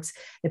sports,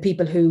 the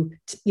people who,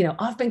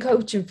 I've been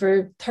coaching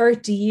for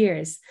 30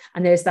 years.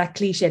 And there's that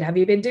cliche, have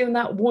you been doing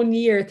that 1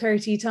 year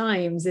 30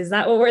 times? Is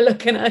that what we're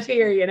looking at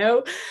here,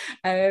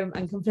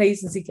 and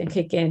complacency can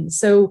kick in.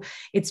 So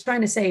it's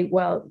trying to say,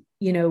 well,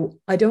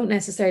 I don't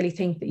necessarily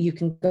think that you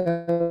can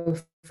go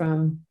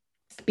from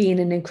being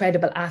an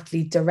incredible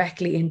athlete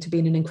directly into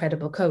being an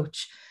incredible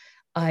coach.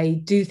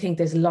 I do think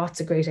there's lots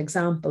of great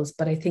examples,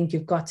 but I think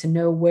you've got to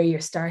know where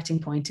your starting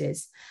point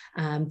is,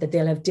 that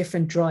they'll have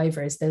different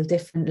drivers, they'll have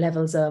different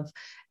levels of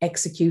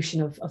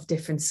execution of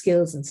different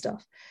skills and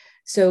stuff.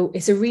 So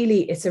it's a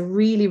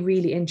really,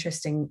 really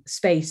interesting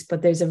space,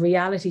 but there's a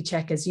reality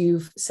check, as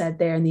you've said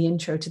there in the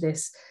intro to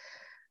this.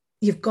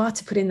 You've got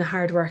to put in the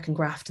hard work and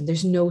graft, and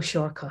there's no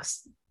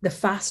shortcuts. The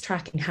fast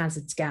tracking has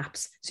its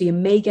gaps. So you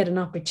may get an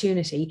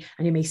opportunity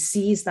and you may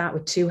seize that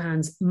with two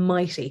hands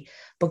mighty,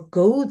 but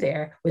go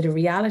there with a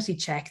reality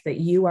check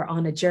that you are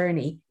on a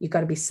journey. You've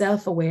got to be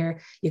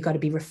self-aware. You've got to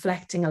be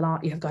reflecting a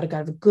lot. You've got to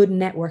have a good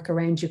network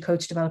around you,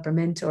 coach, developer,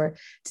 mentor,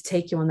 to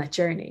take you on that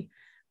journey,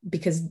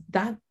 because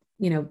that,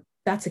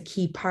 that's a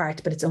key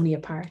part, but it's only a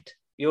part.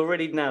 You're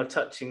really now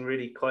touching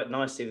really quite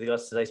nicely with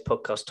regards to today's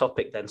podcast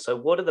topic then. So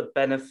what are the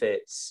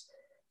benefits,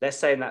 let's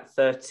say in that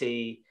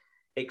 30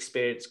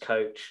 experienced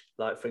coach,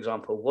 like for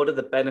example, what are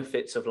the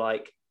benefits of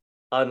like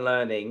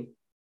unlearning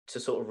to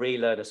sort of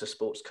relearn as a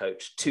sports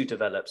coach to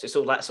develop? So it's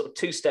all that sort of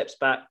 2 steps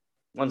back,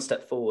 1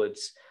 step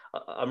forwards.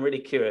 I'm really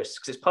curious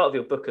because it's part of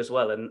your book as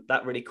well. And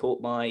that really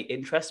caught my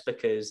interest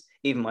because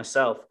even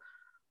myself,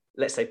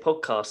 let's say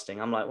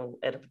podcasting, I'm like, well,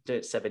 Ed, I've been doing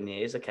it 7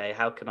 years. Okay,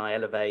 how can I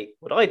elevate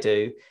what I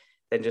do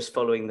than just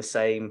following the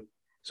same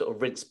sort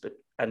of rinse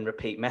and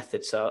repeat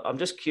method? So I'm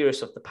just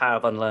curious of the power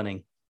of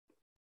unlearning.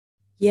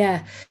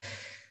 Yeah.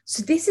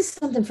 So this is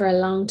something for a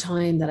long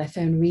time that I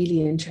found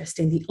really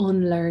interesting, the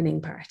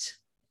unlearning part.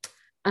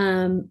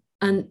 And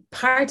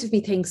part of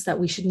me thinks that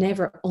we should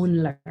never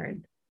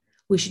unlearn.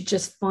 We should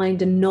just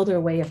find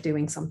another way of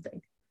doing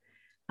something.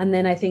 And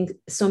then I think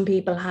some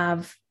people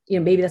have,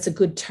 maybe that's a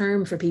good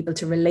term for people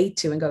to relate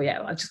to and go, yeah,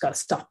 well, I've just got to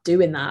stop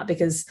doing that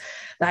because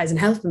that isn't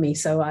helping me.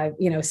 So I'm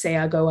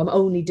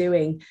only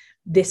doing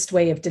this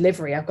way of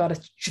delivery. I've got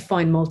to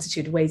find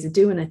multitude of ways of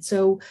doing it.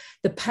 So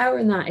the power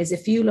in that is,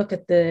 if you look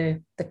at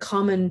the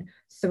common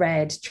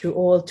thread through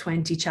all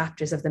 20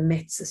 chapters of the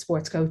Myths of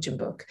Sports Coaching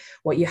book,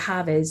 what you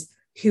have is,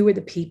 who are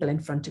the people in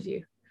front of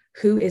you?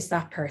 Who is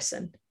that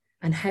person?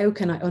 And how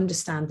can I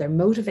understand their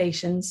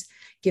motivations,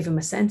 give them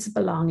a sense of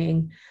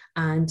belonging,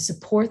 and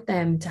support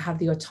them to have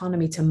the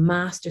autonomy to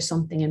master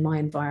something in my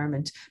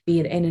environment, be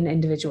it in an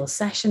individual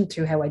session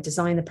through how I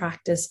design the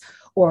practice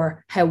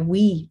or how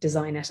we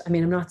design it. I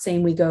mean, I'm not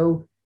saying we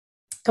go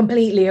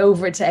completely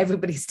over to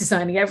everybody's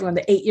designing everyone.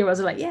 The 8-year-olds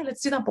are like, yeah,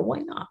 let's do that. But why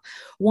not?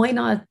 Why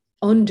not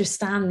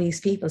understand these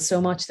people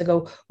so much to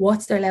go,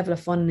 what's their level of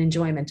fun and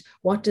enjoyment?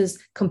 What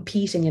does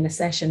competing in a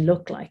session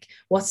look like?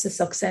 What's the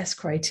success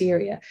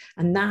criteria?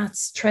 And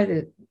that's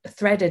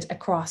threaded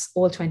across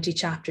all 20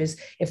 chapters.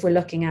 If we're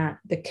looking at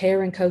the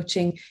care and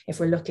coaching, if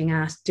we're looking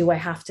at, do I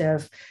have to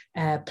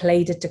have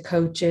played it to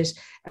coach it?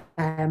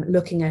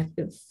 Looking at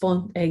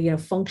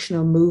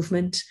functional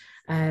movement,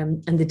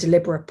 and the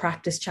deliberate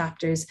practice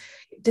chapters.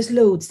 There's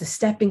loads. The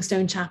stepping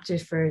stone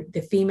chapters for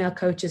the female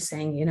coaches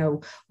saying,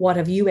 what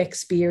have you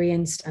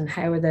experienced, and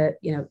how are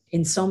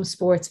in some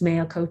sports,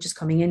 male coaches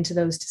coming into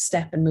those to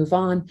step and move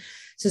on.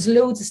 So there's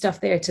loads of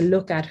stuff there to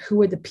look at.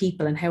 Who are the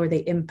people and how are they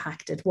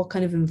impacted? What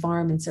kind of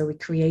environments are we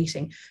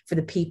creating for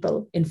the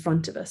people in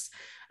front of us?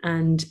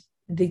 And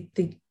the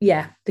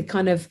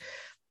kind of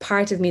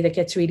part of me that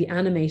gets really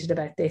animated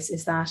about this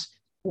is that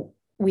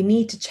we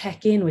need to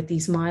check in with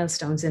these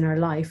milestones in our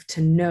life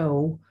to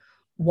know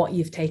what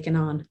you've taken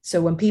on. So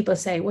when people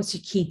say, what's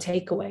your key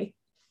takeaway?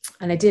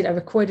 And I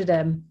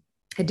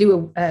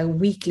do a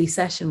weekly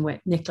session with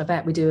Nick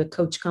Levette. We do a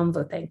coach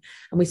convo thing.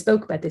 And we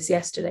spoke about this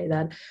yesterday,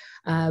 that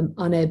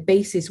on a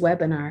basis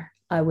webinar,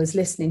 I was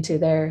listening to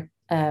their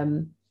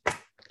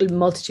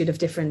multitude of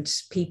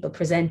different people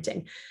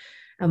presenting.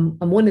 And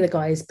one of the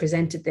guys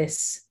presented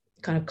this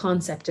kind of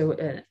concept, or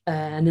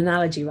an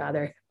analogy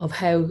rather, of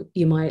how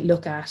you might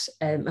look at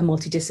a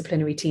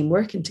multidisciplinary team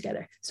working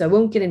together. So I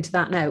won't get into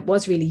that now. It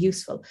was really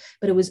useful,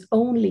 but it was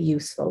only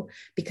useful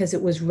because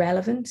it was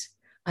relevant.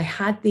 I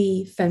had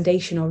the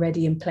foundation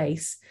already in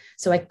place.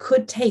 So I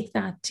could take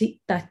that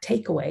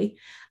takeaway,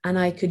 and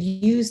I could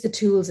use the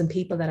tools and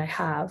people that I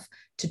have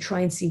to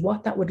try and see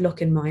what that would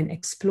look in mine,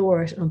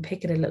 explore it, and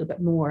unpick it a little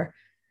bit more.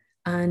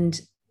 And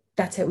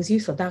that's how it was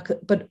useful.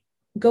 But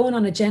going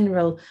on a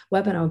general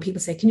webinar, when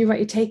people say, can you write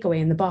your takeaway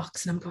in the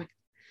box? And I'm going,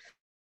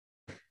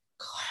 God,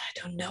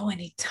 I don't know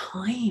any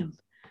time.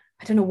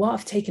 I don't know what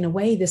I've taken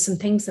away. There's some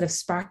things that have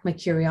sparked my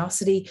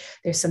curiosity.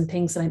 There's some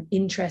things that I'm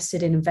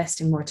interested in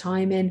investing more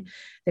time in.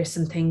 There's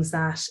some things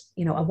that,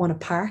 I want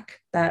to park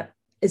that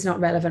is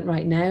not relevant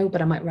right now,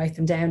 but I might write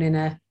them down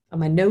on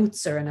my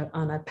notes or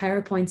on a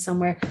PowerPoint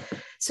somewhere.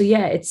 So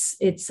yeah, it's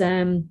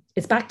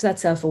back to that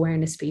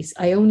self-awareness piece.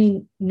 I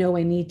only know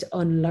I need to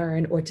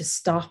unlearn or to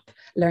stop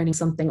learning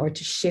something or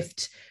to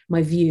shift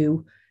my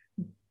view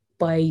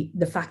by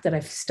the fact that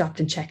I've stopped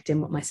and checked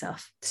in with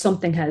myself.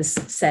 Something has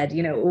said,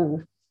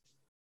 oh.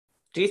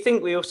 Do you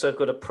think we also have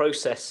got to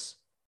process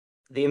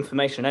the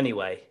information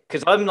anyway?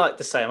 Because I'm like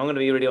the same. I'm going to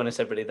be really honest,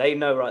 everybody. They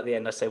know right at the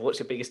end, I say, what's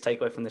your biggest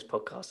takeaway from this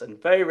podcast? And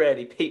very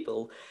rarely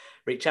people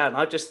reach out. And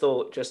I just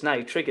thought just now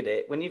you triggered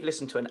it. When you've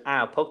listened to an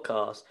hour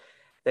podcast,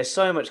 there's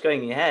so much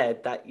going in your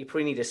head that you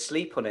probably need to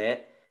sleep on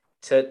it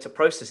to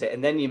process it,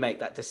 and then you make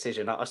that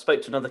decision. I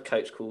spoke to another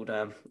coach called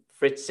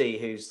Fritzi,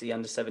 who's the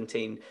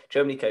under-17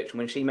 Germany coach, and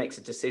when she makes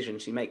a decision,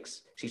 she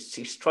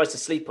tries to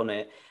sleep on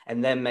it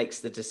and then makes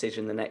the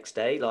decision the next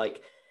day,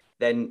 like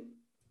then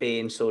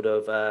being sort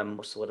of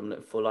what's the word I'm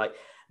looking for, like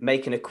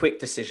making a quick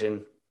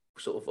decision,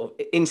 sort of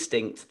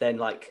instinct, then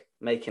like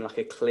making like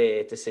a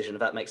clear decision, if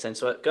that makes sense.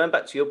 So going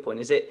back to your point,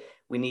 is it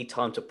we need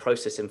time to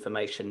process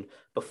information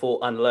before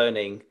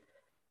unlearning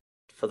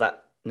for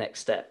that next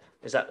step?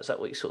 Is that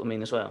what you sort of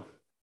mean as well?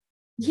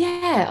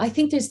 Yeah, I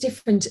think there's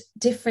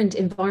different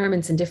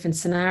environments and different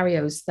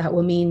scenarios that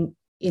will mean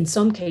in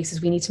some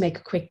cases we need to make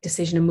a quick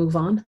decision and move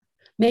on.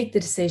 Make the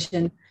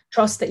decision,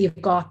 trust that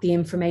you've got the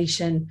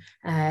information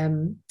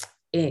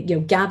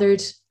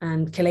gathered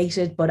and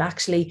collated, but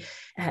actually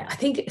I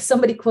think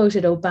somebody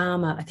quoted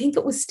Obama, I think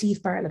it was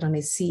Steve Bartlett on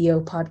his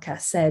CEO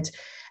podcast, said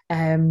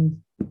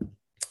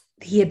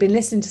he had been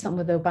listening to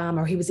something with Obama,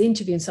 or he was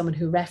interviewing someone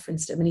who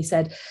referenced him, and he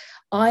said,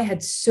 I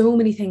had so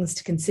many things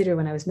to consider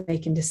when I was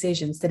making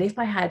decisions that if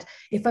I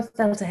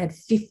felt I had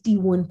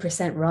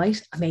 51%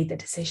 right, I made the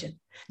decision.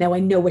 Now, I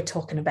know we're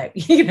talking about,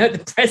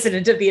 the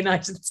president of the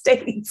United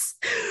States,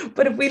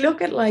 but if we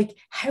look at like,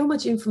 how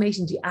much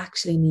information do you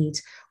actually need?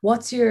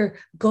 What's your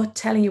gut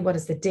telling you? What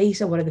is the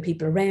data? What are the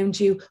people around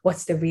you?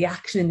 What's the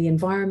reaction in the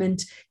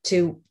environment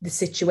to the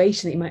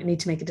situation that you might need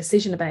to make a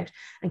decision about?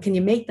 And can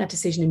you make that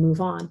decision and move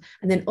on?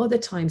 And then other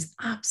times,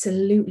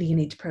 absolutely, you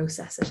need to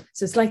process it.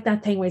 So it's like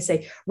that thing where you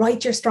say,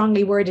 write your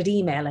strongly worded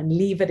email and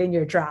leave it in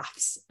your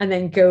drafts and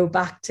then go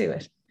back to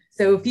it.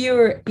 So if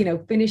you're,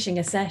 finishing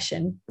a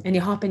session and you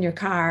hop in your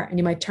car and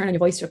you might turn on your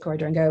voice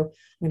recorder and go,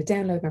 I'm going to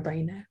download my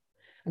brain now.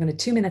 I'm going to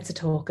 2 minutes of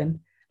talking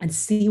and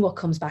see what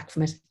comes back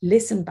from it.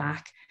 Listen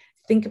back.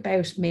 Think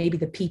about maybe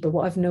the people,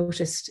 what I've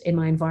noticed in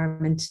my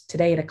environment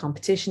today at a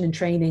competition and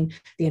training,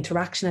 the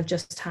interaction I've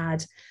just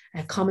had,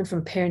 a comment from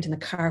a parent in the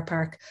car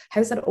park.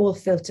 How's that all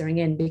filtering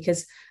in?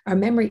 Because our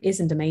memory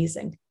isn't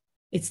amazing.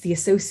 It's the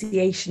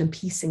association and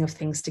piecing of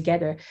things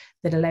together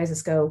that allows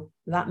us go,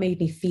 that made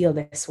me feel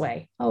this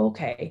way. Oh,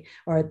 okay.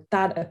 Or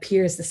that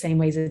appears the same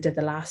way as it did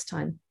the last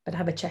time, but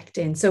have it checked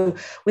in. So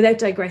without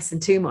digressing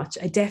too much,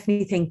 I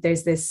definitely think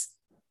there's this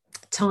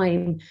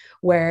time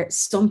where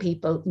some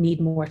people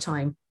need more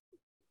time.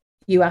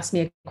 You ask me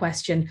a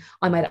question,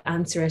 I might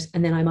answer it,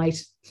 and then I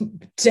might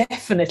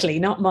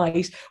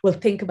will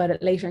think about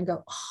it later and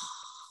go, oh,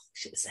 I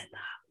should have said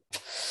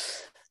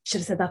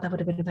that. That would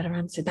have been a better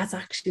answer. That's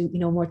actually,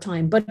 more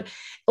time. But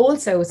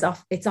also it's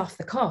off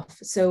the cuff.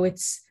 So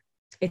it's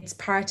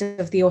part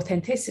of the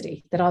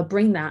authenticity that I'll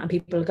bring that, and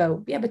people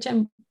go, yeah, but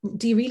Jen,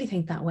 do you really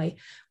think that way?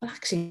 Well,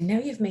 actually, now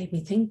you've made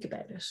me think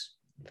about it.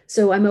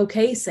 So I'm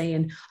okay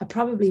saying I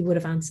probably would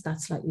have answered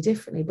that slightly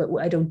differently, but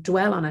I don't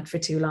dwell on it for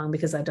too long,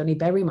 because I'd only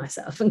bury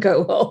myself and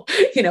go, oh,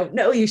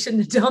 no, you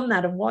shouldn't have done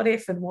that. And what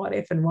if, and what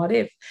if, and what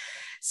if?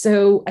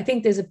 So I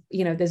think there's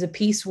a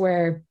piece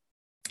where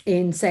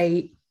in,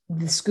 say,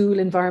 the school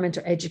environment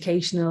or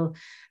educational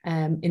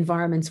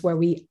environments where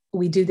we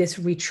do this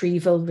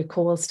retrieval,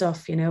 recall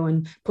stuff,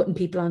 and putting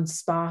people on the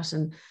spot.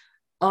 And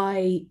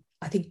I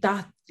think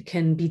that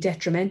can be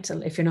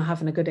detrimental if you're not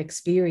having a good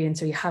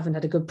experience, or you haven't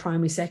had a good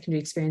primary, secondary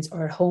experience,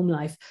 or a home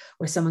life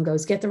where someone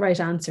goes, get the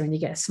right answer, and you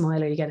get a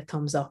smile or you get a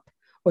thumbs up,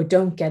 or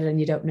don't get it and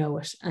you don't know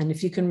it. And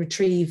if you can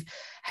retrieve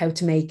how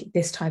to make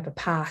this type of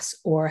pass,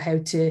 or how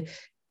to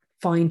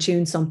fine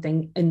tune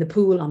something in the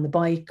pool, on the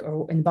bike,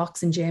 or in the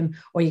boxing gym,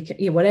 or you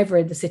can,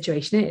 whatever the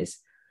situation is,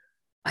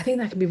 I think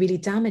that can be really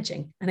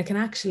damaging, and it can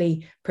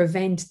actually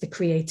prevent the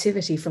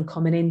creativity from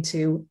coming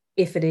into,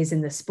 if it is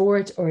in the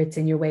sport or it's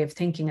in your way of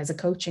thinking as a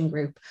coaching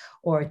group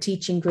or a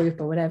teaching group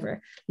or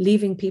whatever,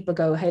 leaving people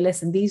go, hey,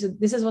 listen,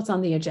 this is what's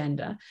on the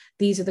agenda.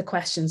 These are the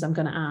questions I'm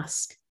going to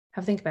ask.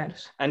 Have a think about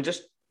it. And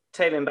just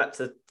tailing back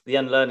to the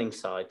unlearning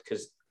side,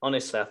 because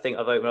honestly, I think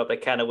I've opened up a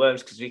can of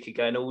worms, because we could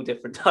go in all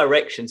different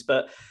directions,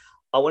 but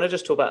I want to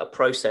just talk about a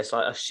process.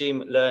 I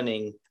assume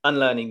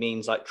unlearning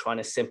means like trying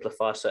to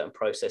simplify a certain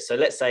process. So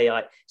let's say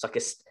it's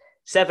like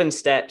 7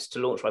 steps to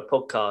launch my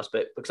podcast,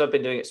 but because I've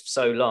been doing it for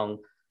so long,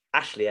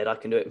 actually, Ed, I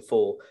can do it in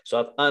 4. So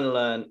I've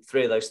unlearned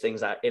 3 of those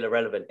things that are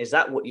irrelevant. Is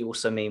that what you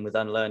also mean with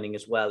unlearning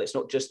as well? It's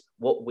not just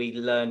what we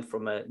learn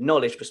from a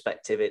knowledge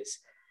perspective. It's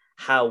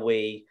how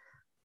we,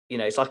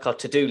 it's like our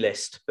to-do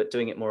list, but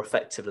doing it more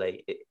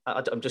effectively.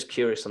 I'm just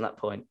curious on that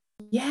point.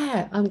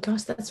 Yeah.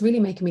 Gosh, that's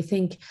really making me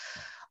think.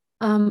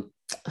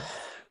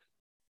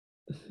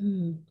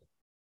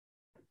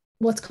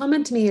 What's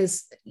common to me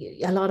is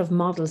a lot of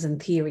models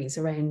and theories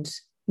around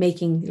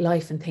making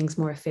life and things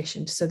more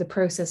efficient. So the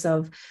process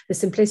of the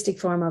simplistic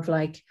form of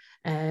like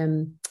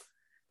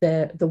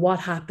the what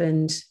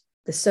happened,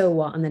 the so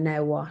what, and the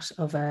now what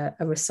of a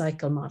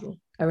recycle model,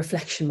 a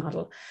reflection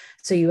model.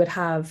 So you would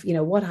have,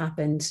 what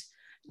happened.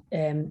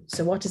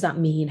 So what does that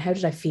mean? How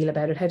did I feel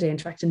about it? How did I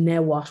interact? And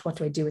now what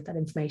do I do with that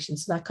information?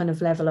 So that kind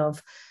of level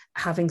of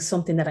having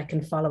something that I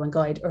can follow and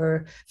guide,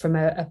 or from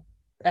a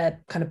a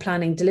kind of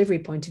planning delivery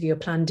point of view, a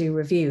plan, do,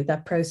 review,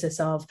 that process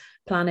of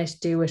plan it,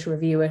 do it,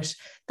 review it,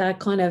 that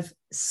kind of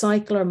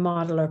cycle or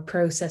model or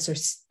process or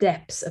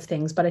steps of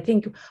things. But I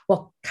think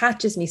what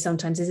catches me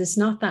sometimes is it's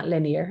not that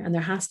linear, and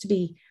there has to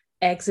be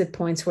exit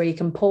points where you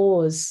can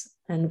pause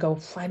and go,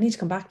 I need to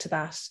come back to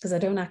that because I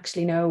don't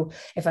actually know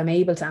if I'm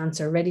able to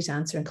answer, ready to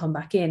answer, and come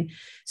back in.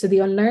 So the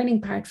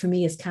unlearning part for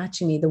me is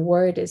catching me. The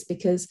word is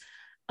because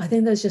I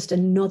think there's just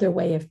another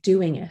way of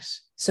doing it.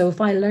 So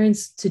if I learn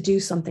to do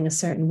something a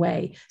certain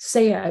way,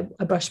 say I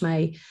brush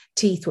my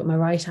teeth with my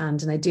right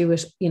hand and I do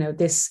it,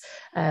 this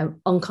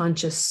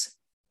unconscious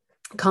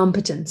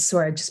competence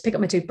where I just pick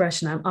up my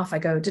toothbrush and I'm off I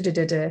go,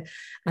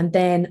 and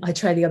then I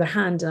try the other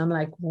hand and I'm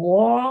like,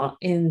 what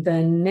in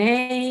the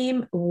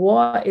name,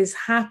 what is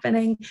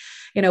happening?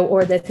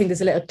 Or I think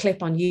there's a little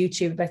clip on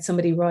YouTube about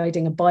somebody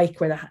riding a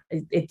bike where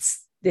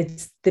it's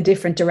the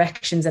different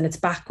directions and it's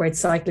backwards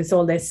cycle, it's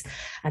all this,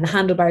 and the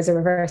handlebars are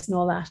reversed and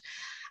all that.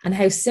 And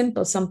how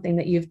simple something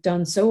that you've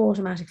done so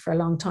automatic for a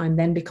long time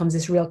then becomes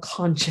this real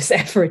conscious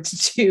effort to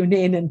tune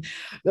in and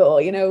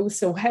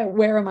so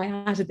where am I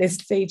at this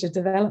stage of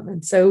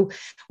development? So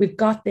we've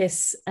got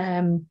this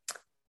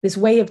this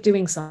way of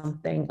doing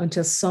something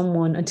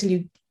until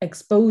you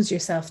expose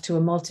yourself to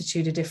a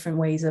multitude of different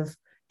ways of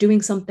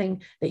doing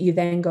something that you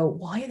then go,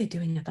 why are they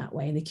doing it that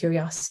way? And the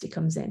curiosity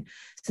comes in.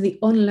 So the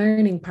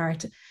unlearning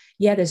part,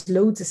 there's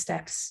loads of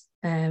steps.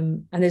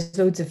 And there's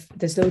loads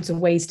of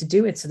ways to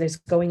do it. So there's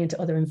going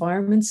into other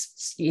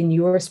environments in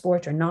your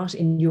sport or not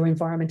in your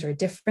environment or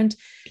different,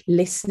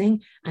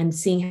 listening and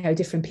seeing how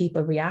different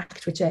people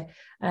react, which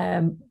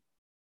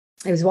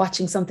I was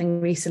watching something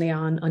recently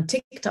on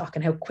TikTok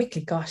and how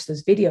quickly, gosh,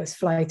 those videos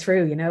fly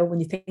through, when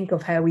you think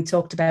of how we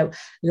talked about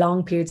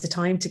long periods of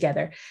time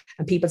together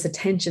and people's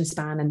attention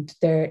span and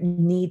their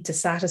need to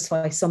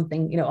satisfy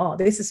something, oh,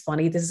 this is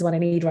funny, this is what I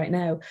need right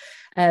now.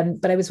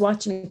 But I was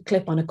watching a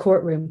clip on a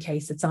courtroom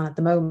case that's on at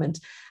the moment.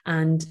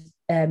 And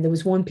there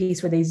was one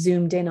piece where they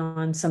zoomed in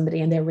on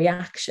somebody and their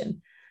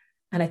reaction.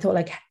 And I thought,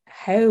 like,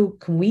 how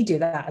can we do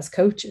that as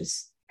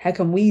coaches? How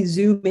can we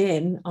zoom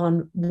in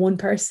on one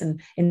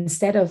person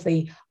instead of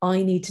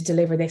I need to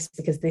deliver this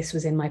because this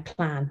was in my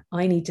plan,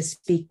 I need to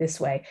speak this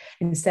way,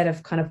 instead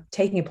of kind of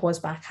taking a pause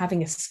back,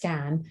 having a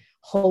scan,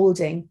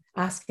 holding,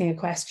 asking a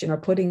question or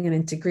putting them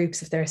into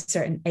groups if they're a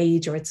certain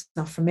age or it's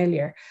not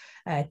familiar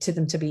to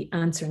them to be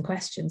answering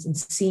questions and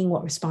seeing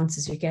what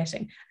responses you're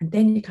getting. And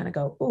then you kind of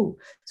go, oh,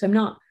 so I'm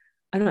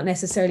not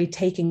necessarily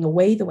taking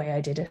away the way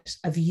I did it.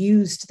 I've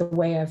used the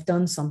way I've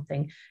done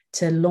something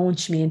to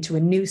launch me into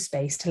a new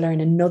space, to learn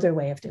another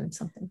way of doing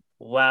something.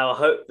 Wow, I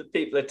hope that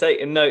people are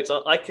taking notes.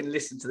 I can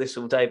listen to this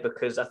all day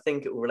because I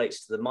think it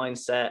relates to the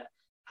mindset,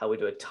 how we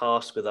do a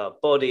task with our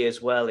body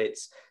as well.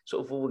 It's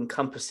sort of all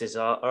encompasses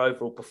our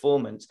overall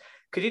performance.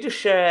 Could you just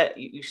share,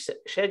 you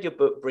shared your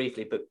book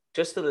briefly, but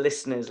just for the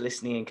listeners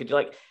listening in, could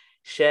you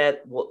share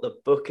what the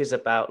book is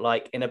about,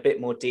 in a bit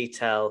more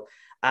detail?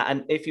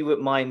 And if you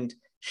wouldn't mind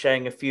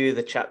sharing a few of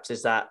the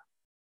chapters that,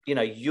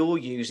 you're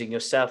using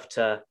yourself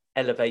to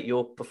elevate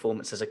your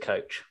performance as a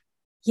coach.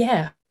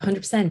 Yeah,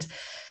 100%.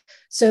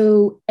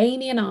 So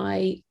Amy and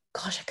I,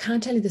 gosh, I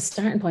can't tell you the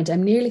starting point.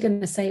 I'm nearly going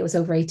to say it was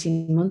over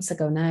 18 months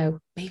ago now,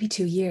 maybe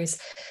 2 years,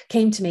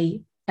 came to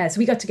me. So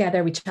we got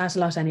together, we chat a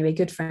lot anyway,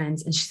 good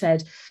friends. And she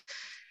said,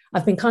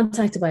 I've been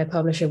contacted by a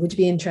publisher. Would you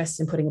be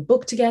interested in putting a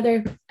book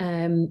together?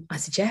 I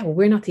said, yeah, well,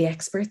 we're not the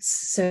experts.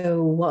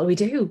 So what will we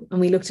do?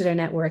 And we looked at our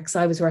networks.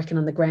 I was working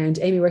on the ground.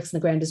 Amy works on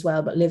the ground as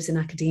well, but lives in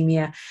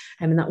academia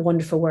and in that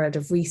wonderful world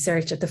of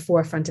research at the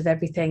forefront of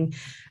everything.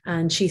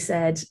 And she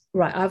said,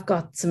 right, I've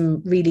got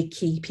some really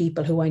key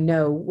people who I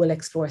know will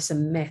explore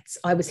some myths.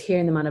 I was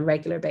hearing them on a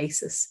regular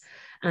basis.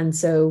 And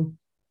so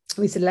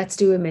we said, let's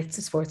do a myths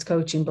of sports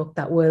coaching book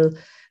that will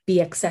be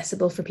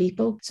accessible for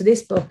people. So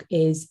this book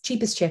is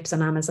cheap as chips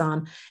on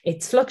Amazon.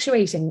 It's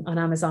fluctuating on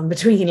Amazon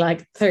between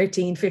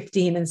 13,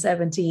 15 and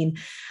 17.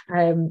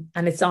 And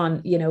it's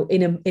on,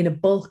 in a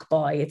bulk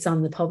buy, it's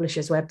on the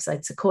publisher's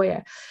website,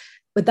 Sequoia.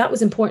 But that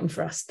was important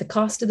for us. The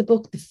cost of the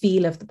book, the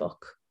feel of the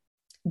book,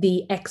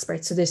 the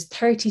experts. So there's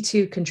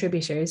 32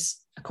 contributors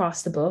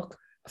across the book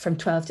from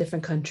 12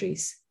 different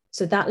countries.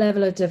 So that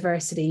level of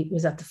diversity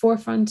was at the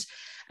forefront.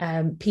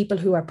 People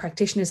who are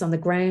practitioners on the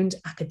ground,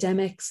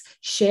 academics,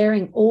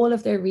 sharing all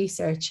of their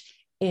research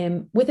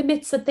with the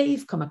myths that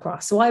they've come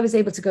across. So I was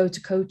able to go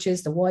to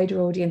coaches, the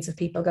wider audience of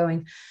people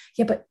going,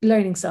 yeah, but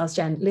learning styles,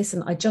 Jen,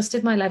 listen, I just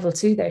did my level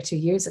 2 there 2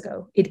 years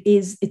ago. It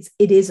is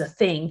a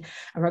thing.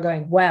 And we're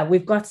going, wow,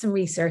 we've got some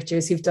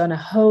researchers who've done a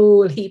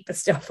whole heap of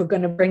stuff. We're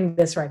going to bring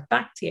this right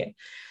back to you.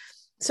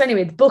 So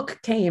anyway, the book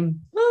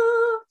came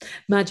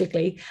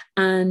magically,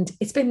 and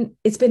it's been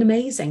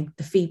amazing,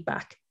 the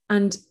feedback.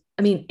 And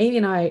I mean, Amy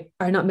and I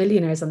are not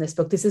millionaires on this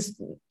book. This is,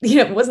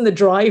 it wasn't the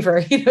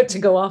driver, to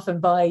go off and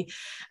buy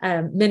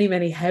many,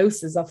 many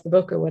houses off the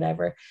book or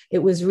whatever. It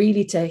was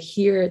really to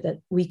hear that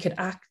we could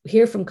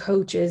hear from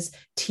coaches,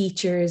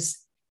 teachers,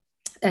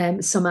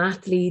 some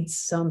athletes,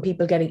 some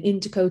people getting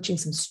into coaching,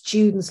 some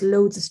students,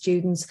 loads of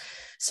students,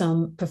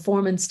 some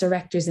performance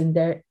directors in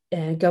their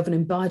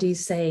governing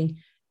bodies saying,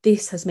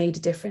 this has made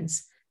a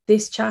difference.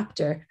 this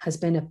chapter has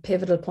been a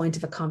pivotal point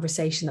of a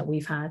conversation that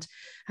we've had.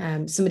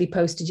 Somebody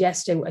posted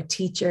yesterday, a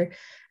teacher,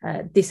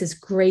 this is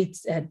great.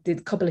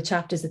 The couple of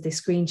chapters that they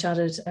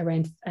screenshotted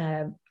around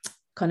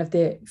kind of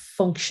the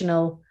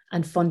functional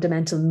and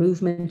fundamental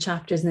movement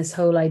chapters and this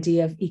whole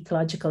idea of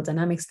ecological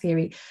dynamics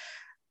theory.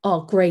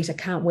 Oh, great. I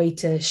can't wait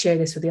to share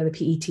this with the other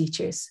PE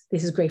teachers.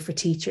 This is great for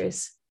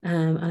teachers.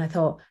 And I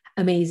thought,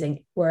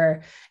 amazing.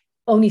 We're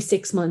only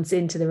 6 months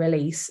into the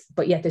release,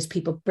 but yet there's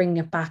people bringing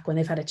it back when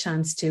they've had a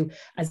chance to,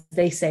 as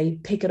they say,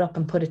 pick it up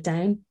and put it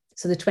down.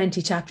 So the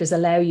 20 chapters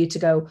allow you to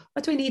go,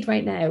 what do I need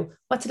right now?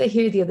 What did I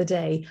hear the other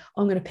day?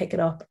 I'm going to pick it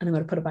up and I'm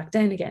going to put it back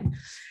down again.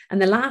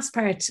 And the last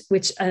part,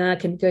 which, and I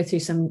can go through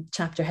some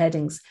chapter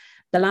headings,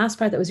 the last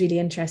part that was really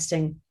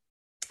interesting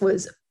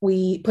was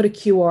we put a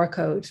QR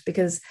code,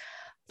 because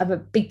I'm a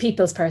big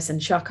people's person,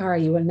 shock horror,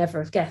 you will never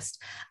have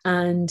guessed.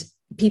 And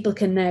people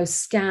can now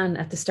scan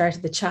at the start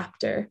of the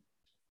chapter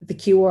the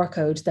QR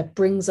code that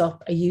brings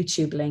up a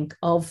YouTube link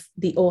of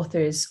the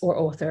authors or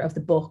author of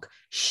the book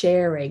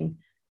sharing,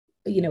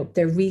 you know,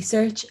 their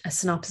research, a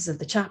synopsis of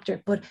the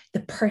chapter, but the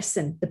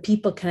person, the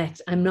people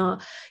connect. I'm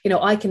not, you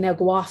know, I can now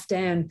go off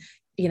down,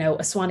 you know,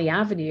 a Swanee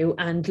Avenue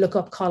and look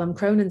up Colin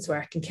Cronin's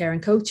work in care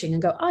and coaching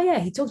and go, oh yeah,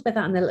 he talked about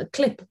that in the little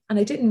clip. And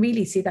I didn't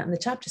really see that in the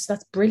chapter. So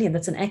that's brilliant.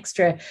 That's an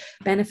extra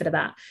benefit of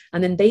that.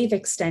 And then they've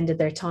extended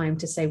their time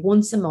to say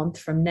once a month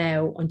from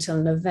now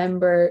until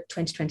November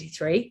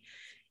 2023,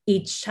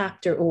 each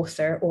chapter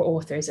author or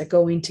authors are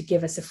going to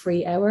give us a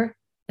free hour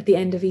at the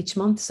end of each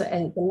month. So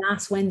the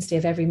last Wednesday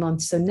of every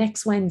month. So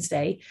next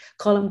Wednesday,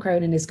 Colin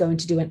Cronin is going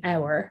to do an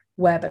hour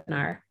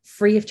webinar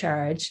free of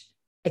charge,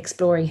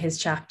 exploring his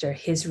chapter,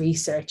 his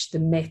research, the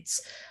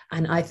myths.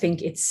 And I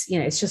think it's, you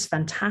know, it's just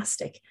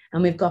fantastic.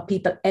 And we've got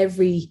people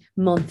every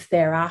month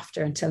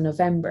thereafter until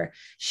November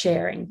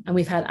sharing. And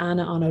we've had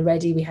Anna on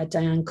already. We had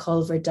Diane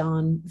Culver,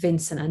 Don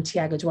Vincent and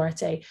Tiago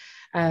Duarte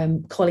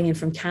calling in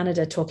from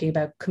Canada, talking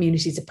about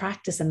communities of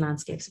practice and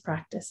landscapes of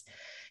practice.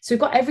 So we've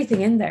got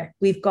everything in there.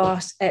 We've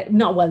got,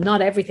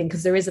 not everything,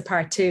 because there is a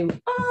part 2.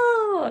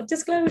 Oh,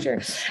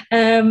 disclosure.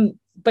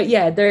 But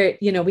yeah, there,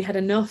 you know, we had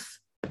enough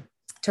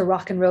to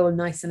rock and roll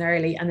nice and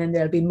early, and then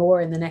there'll be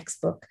more in the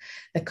next book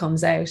that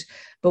comes out.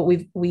 But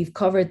we've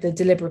covered the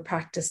deliberate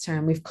practice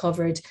term, we've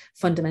covered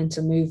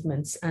fundamental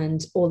movements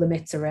and all the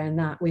myths around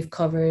that. We've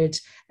covered,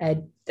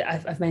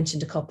 I've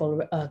mentioned a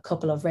couple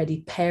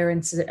already.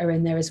 Parents are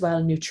in there as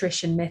well.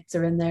 Nutrition myths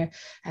are in there.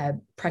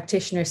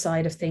 Practitioner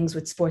side of things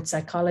with sports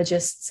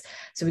psychologists.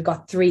 So we've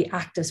got 3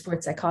 active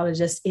sports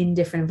psychologists in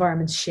different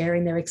environments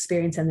sharing their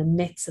experience and the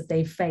myths that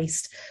they've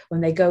faced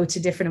when they go to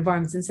different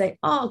environments and say,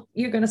 oh,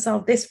 you're going to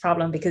solve this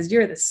problem because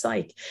you're the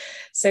psych.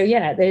 So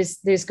yeah,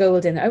 there's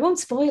gold in there. I won't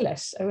spoil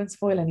it. I won't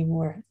spoil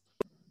anymore.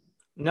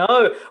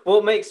 No,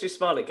 what makes me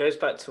smile, it goes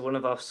back to one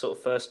of our sort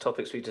of first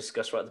topics we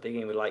discussed right at the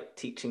beginning with like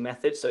teaching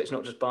methods. So it's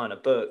not just buying a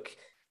book,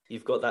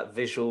 you've got that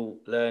visual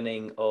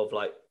learning of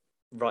like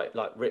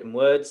written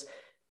words,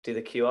 do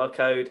the QR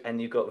code,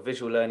 and you've got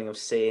visual learning of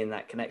seeing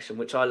that connection,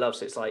 which I love.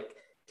 So it's like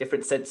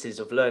different senses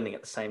of learning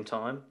at the same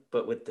time,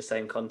 but with the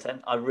same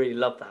content. I really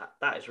love that.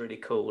 That is really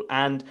cool.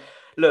 And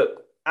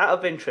look, out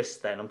of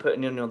interest then, I'm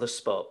putting you on the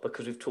spot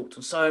because we've talked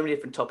on so many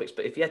different topics,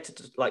 but if you had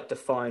to like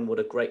define what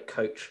a great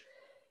coach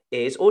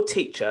is, or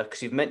teacher,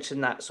 because you've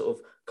mentioned that sort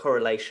of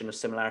correlation or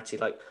similarity,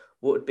 like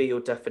what would be your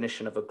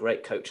definition of a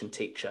great coach and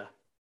teacher?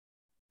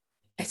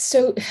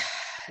 So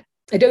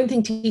I don't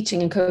think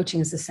teaching and coaching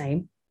is the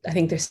same. I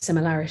think there's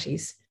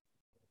similarities.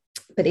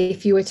 But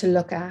if you were to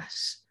look at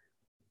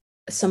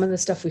some of the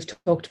stuff we've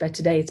talked about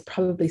today, it's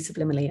probably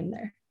subliminally in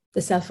there.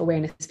 The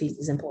self-awareness piece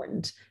is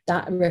important.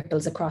 That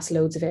ripples across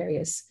loads of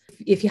areas.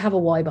 If you have a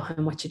why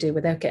behind what you do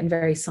without getting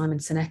very Simon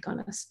Sinek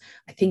on us,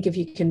 I think if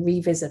you can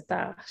revisit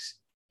that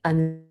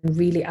and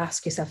really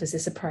ask yourself, is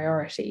this a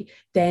priority?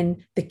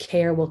 Then the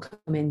care will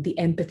come in, the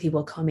empathy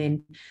will come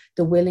in,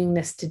 the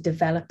willingness to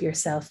develop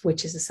yourself,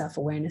 which is a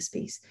self-awareness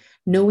piece.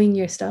 Knowing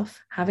your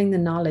stuff, having the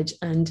knowledge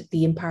and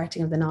the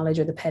imparting of the knowledge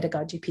or the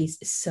pedagogy piece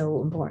is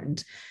so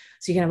important.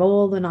 So you can have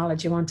all the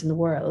knowledge you want in the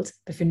world,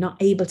 but if you're not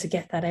able to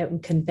get that out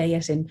and convey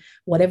it in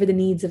whatever the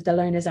needs of the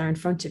learners are in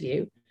front of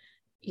you,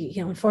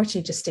 you know, unfortunately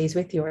it just stays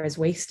with you or is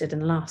wasted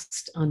and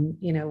lost on,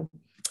 you know,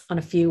 on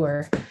a few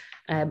or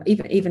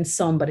even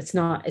some, but it's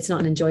not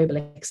an enjoyable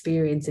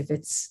experience if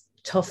it's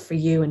tough for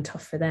you and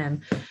tough for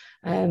them.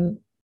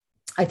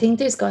 I think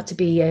there's got to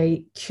be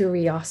a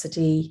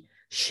curiosity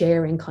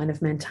sharing kind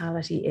of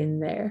mentality in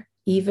there,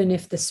 even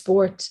if the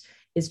sport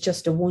is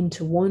just a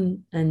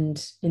one-to-one.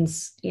 And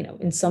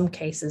in some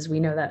cases,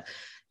 we know that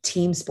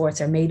team sports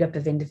are made up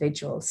of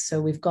individuals. So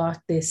we've got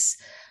this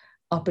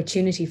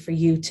opportunity for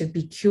you to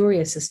be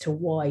curious as to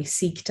why,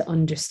 seek to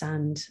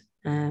understand.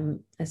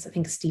 As I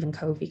think Stephen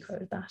Coe-The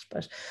quoted that,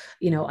 but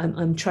you know,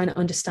 I'm trying to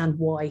understand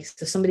why.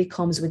 So somebody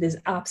comes with his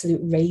absolute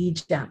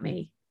rage at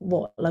me,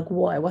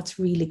 what's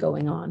really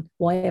going on?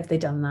 Why have they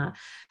done that?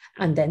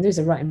 And then there's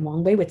a right and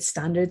wrong way with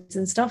standards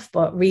and stuff.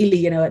 But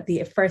really, at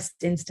the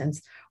first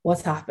instance,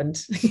 what's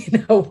happened?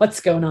 What's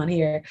going on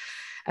here?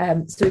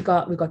 So we've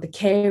got the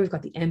care, we've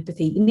got the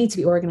empathy. You need to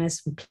be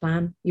organized and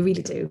plan. You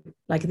really do.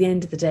 Like at the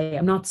end of the day,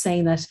 I'm not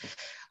saying that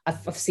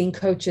I've seen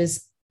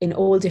coaches in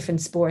all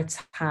different sports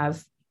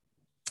have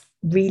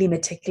really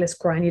meticulous,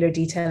 granular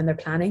detail in their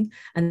planning,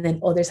 and then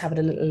others have it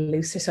a little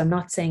looser. So I'm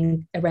not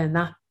saying around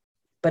that,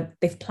 but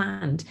they've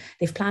planned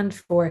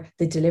for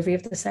the delivery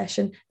of the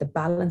session, the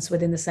balance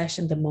within the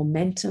session, the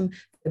momentum,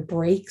 the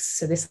breaks.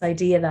 So this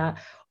idea that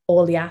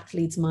all the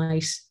athletes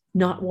might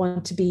not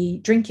want to be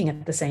drinking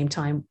at the same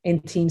time in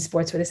team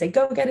sports where they say,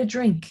 go get a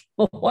drink.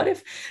 Well, what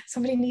if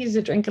somebody needed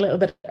to drink a little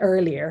bit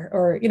earlier?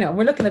 Or,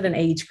 we're looking at an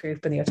age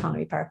group in the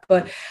autonomy part.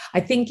 But I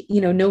think,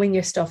 knowing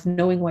your stuff,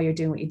 knowing why you're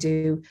doing what you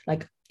do,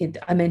 like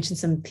I mentioned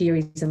some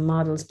theories and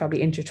models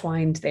probably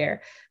intertwined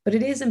there, but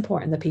it is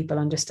important that people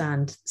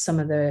understand some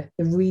of the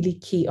really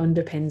key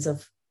underpins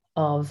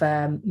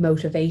of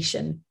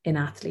motivation in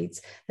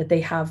athletes, that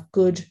they have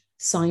good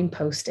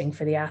signposting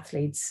for the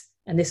athletes.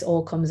 And this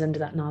all comes under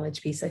that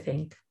knowledge piece, I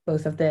think,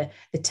 both of the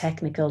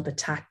technical, the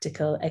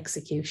tactical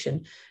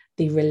execution,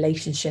 the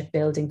relationship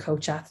building,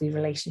 coach-athlete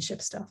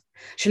relationship stuff.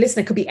 Sure,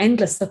 listen, it could be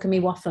endless. Look at me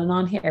waffling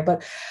on here,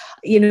 but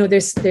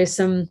there's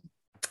some.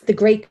 The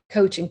great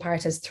coaching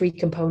part has three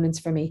components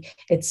for me.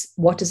 It's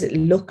what does it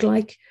look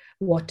like?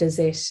 What does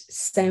it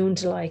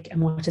sound like?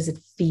 And what does it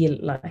feel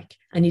like?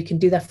 And you can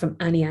do that from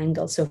any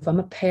angle. So if I'm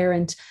a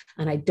parent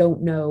and I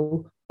don't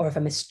know, or if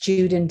I'm a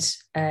student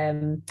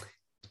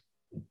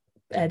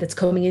that's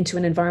coming into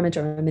an environment,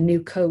 or I'm a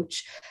new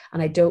coach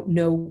and I don't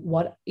know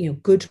what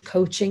good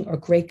coaching or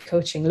great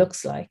coaching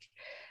looks like,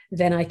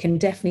 then I can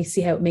definitely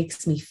see how it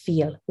makes me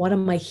feel. What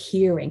am I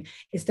hearing?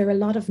 Is there a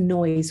lot of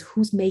noise?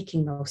 Who's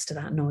making most of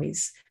that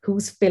noise?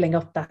 Who's filling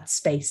up that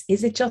space?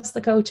 Is it just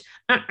the coach?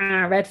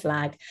 Red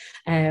flag.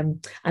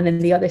 And then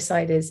the other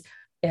side is,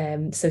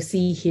 so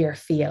see, hear,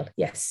 feel.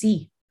 Yes,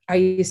 see. Are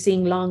you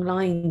seeing long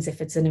lines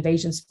if it's an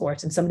evasion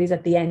sport and somebody's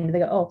at the end and they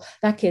go, oh,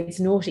 that kid's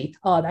naughty.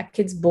 Oh, that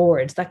kid's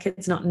bored. That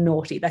kid's not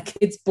naughty. That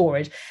kid's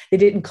bored. They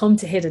didn't come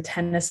to hit a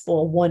tennis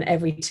ball one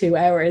every 2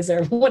 hours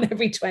or one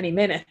every 20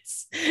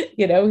 minutes,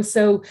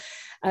 So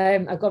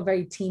I've got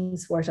very team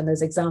sport on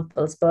those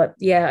examples. But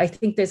yeah, I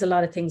think there's a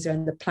lot of things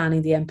around the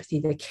planning, the empathy,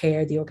 the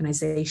care, the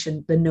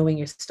organization, the knowing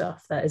your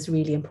stuff that is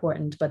really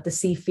important. But the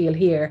see, feel,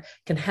 hear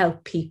can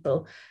help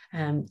people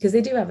because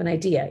they do have an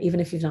idea, even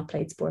if you've not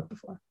played sport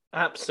before.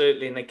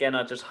 Absolutely. And again,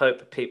 I just hope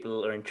that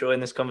people are enjoying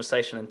this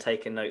conversation and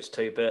taking notes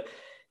too. But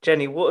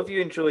Jenny, what have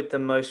you enjoyed the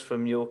most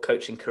from your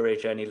coaching career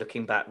journey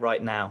looking back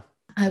right now?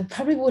 I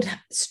probably would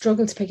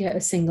struggle to pick out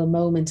a single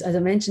moment. As I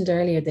mentioned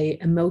earlier,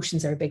 the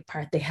emotions are a big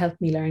part. They help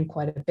me learn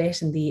quite a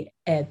bit. And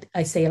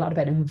I say a lot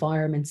about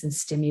environments and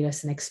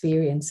stimulus and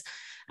experience.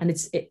 And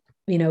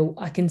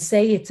I can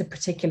say it's a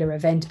particular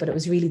event, but it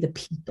was really the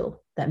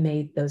people that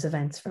made those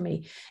events for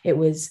me. It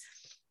was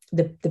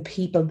the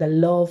people, the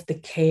love, the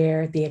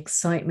care, the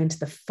excitement,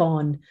 the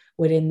fun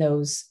within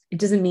those. It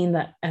doesn't mean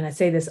that, and I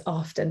say this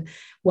often,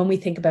 when we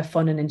think about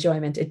fun and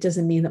enjoyment, it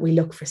doesn't mean that we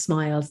look for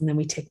smiles and then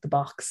we tick the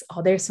box.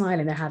 Oh, they're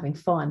smiling, they're having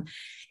fun.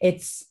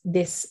 It's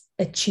this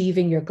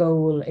achieving your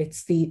goal.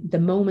 It's the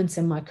moments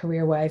in my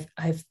career where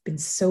I've been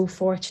so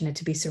fortunate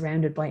to be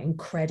surrounded by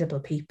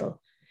incredible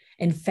people,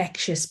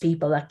 infectious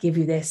people that give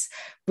you this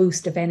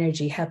boost of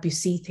energy, help you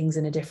see things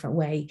in a different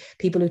way.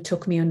 People who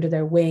took me under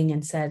their wing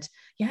and said,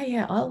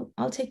 yeah,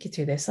 I'll take you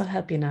through this. I'll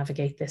help you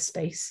navigate this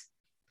space.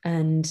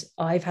 And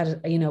I've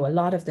had, a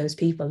lot of those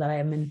people that I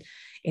am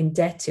in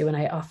debt to, and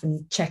I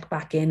often check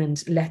back in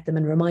and let them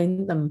and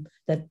remind them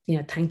that,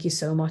 thank you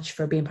so much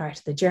for being part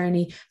of the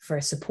journey, for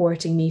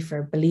supporting me,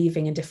 for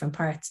believing in different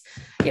parts.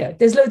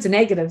 There's loads of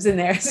negatives in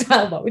there as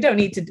well, but we don't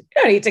need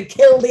to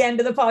kill the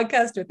end of the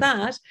podcast with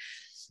that.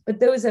 But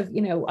those have,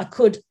 I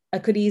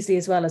could easily,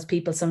 as well as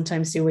people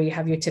sometimes do, where you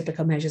have your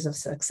typical measures of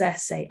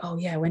success, say, oh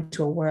yeah, I went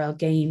to a World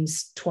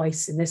Games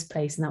twice in this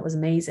place and that was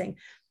amazing.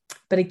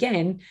 But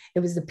again,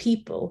 it was the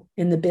people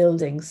in the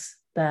buildings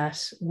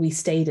that we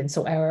stayed in.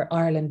 So our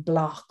Ireland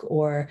block,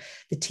 or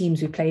the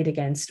teams we played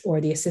against, or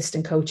the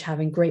assistant coach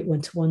having great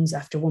one-to-ones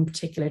after one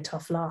particular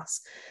tough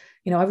loss.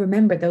 I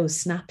remember those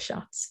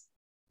snapshots.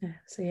 Yeah,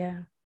 so yeah.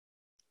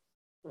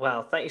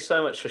 Wow, thank you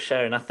so much for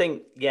sharing. I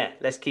think,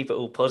 let's keep it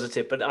all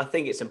positive. But I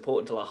think it's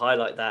important to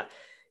highlight that,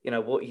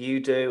 what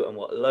you do and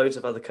what loads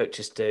of other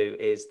coaches do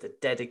is the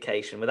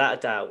dedication. Without a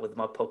doubt, with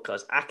my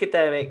podcast,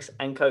 academics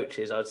and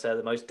coaches, I'd say are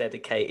the most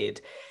dedicated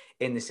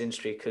in this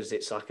industry, because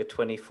it's like a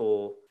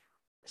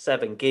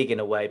 24/7 gig in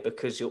a way,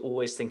 because you're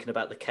always thinking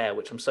about the care,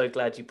 which I'm so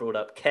glad you brought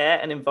up. Care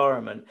and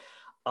environment,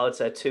 I would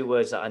say, are two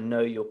words that I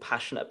know you're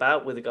passionate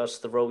about with regards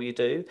to the role you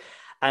do.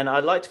 And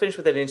I'd like to finish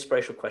with an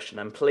inspirational question.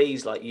 And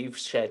please, you've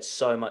shared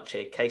so much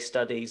here, case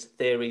studies,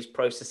 theories,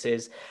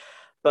 processes.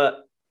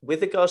 But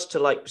with regards to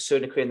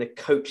pursuing a career in the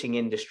coaching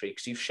industry,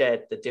 because you've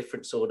shared the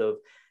different sort of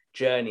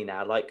journey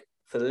now,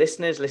 for the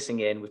listeners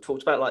listening in, we've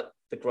talked about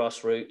the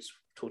grassroots,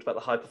 talked about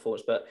the high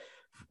performance, but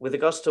with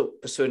regards to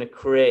pursuing a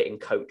career in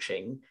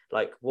coaching,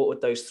 like what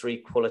would those three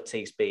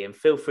qualities be? And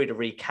feel free to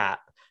recap,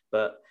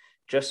 but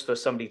just for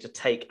somebody to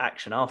take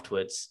action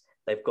afterwards,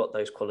 they've got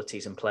those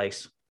qualities in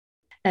place.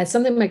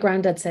 Something my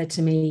granddad said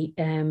to me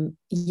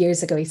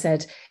years ago. He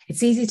said,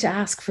 it's easy to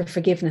ask for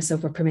forgiveness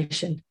over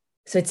permission.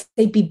 So I'd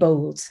say be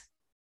bold.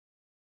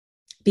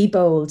 Be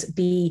bold,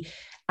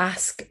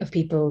 ask of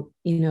people,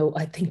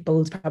 I think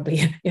bold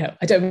probably,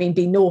 I don't mean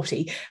be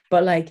naughty,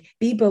 but like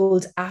be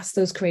bold, ask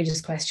those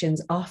courageous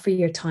questions, offer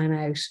your time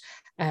out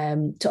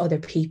to other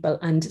people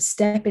and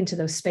step into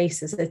those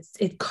spaces.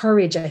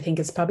 Courage, I think,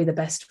 is probably the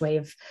best way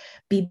of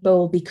be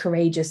bold, be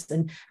courageous,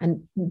 and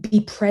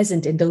be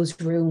present in those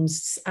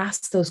rooms,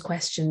 ask those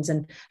questions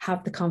and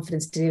have the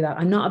confidence to do that.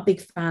 I'm not a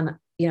big fan,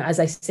 as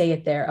I say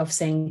it there, of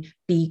saying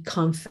be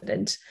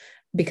confident,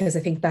 because I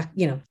think that,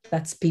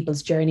 that's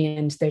people's journey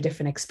and their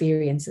different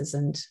experiences.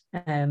 And,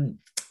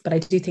 but I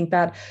do think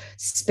that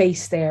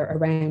space there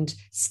around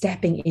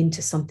stepping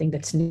into something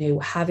that's new,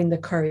 having the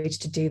courage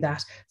to do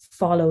that,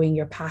 following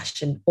your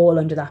passion, all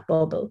under that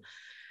bubble.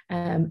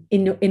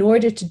 In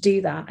order to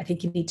do that, I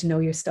think you need to know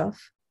your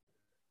stuff.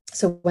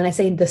 So when I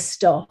say the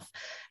stuff,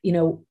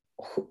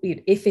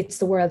 if it's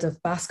the world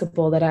of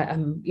basketball that I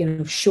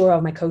am, sure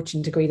of my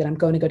coaching degree that I'm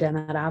going to go down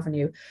that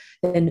avenue,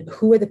 then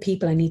who are the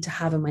people I need to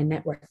have in my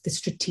network, the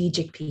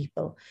strategic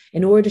people,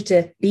 in order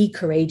to be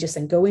courageous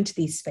and go into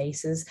these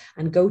spaces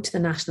and go to the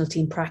national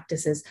team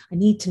practices. I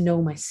need to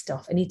know my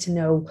stuff. I need to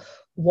know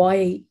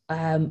why,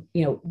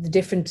 the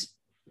different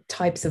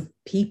types of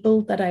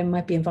people that I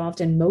might be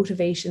involved in,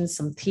 motivations,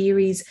 some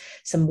theories,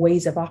 some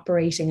ways of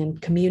operating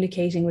and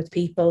communicating with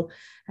people.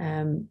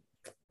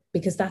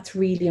 Because that's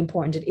really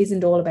important. It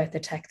isn't all about the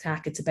tech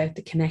tack, it's about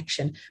the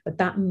connection. But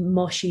that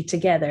mushy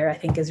together, I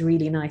think, is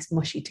really nice.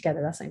 Mushy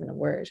together, that's not even a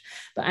word.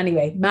 But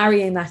anyway,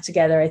 marrying that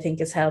together, I think,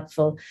 is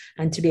helpful.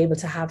 And to be able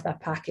to have that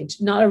package,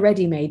 not a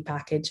ready-made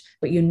package,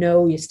 but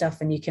your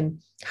stuff and you can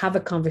have a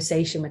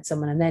conversation with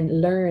someone and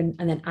then learn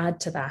and then add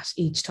to that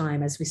each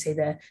time, as we say,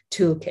 the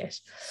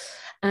toolkit.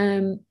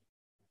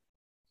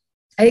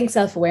 I think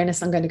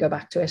self-awareness, I'm going to go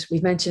back to it.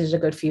 We've mentioned it a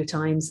good few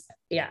times.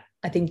 Yeah,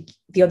 I think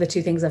the other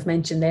two things I've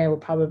mentioned there will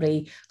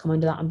probably come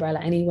under that umbrella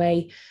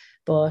anyway.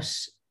 But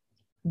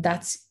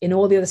that's in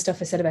all the other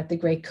stuff I said about the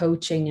great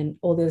coaching and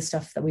all the other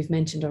stuff that we've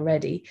mentioned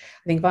already.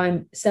 I think if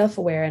I'm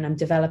self-aware and I'm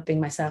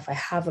developing myself, I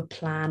have a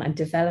plan, I'm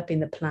developing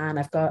the plan,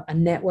 I've got a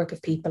network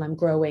of people, I'm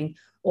growing,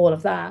 all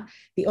of that.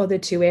 The other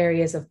two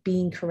areas of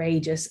being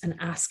courageous and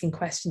asking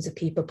questions of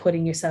people,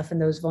 putting yourself in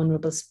those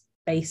vulnerable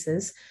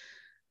spaces,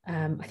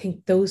 I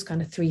think those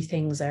kind of three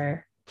things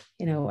are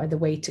the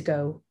way to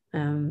go.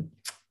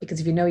 Because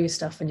if you know your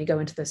stuff and you go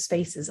into those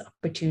spaces,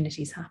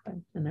 opportunities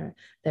happen and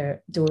there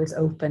are doors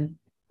open.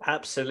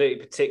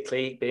 Absolutely,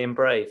 particularly being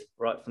brave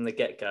right from the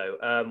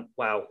get-go.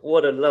 Wow,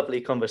 what a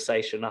lovely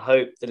conversation. I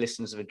hope the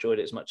listeners have enjoyed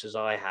it as much as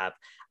I have.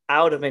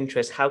 Out of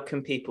interest, how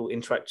can people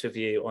interact with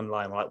you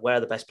online? Like, where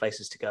are the best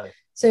places to go?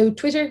 So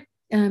Twitter.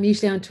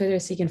 Usually on Twitter,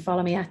 so you can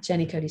follow me at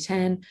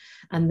JennyCody10,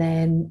 and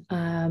then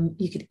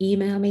you could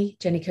email me,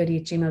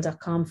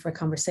 jennycody@gmail.com, for a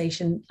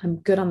conversation. I'm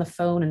good on the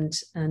phone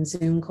and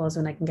Zoom calls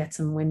when I can get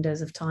some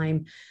windows of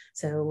time.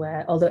 So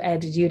although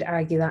Ed, you'd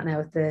argue that now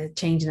with the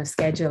changing of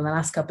schedule in the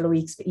last couple of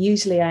weeks, but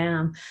usually I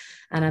am.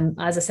 And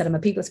as I said, I'm a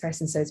people's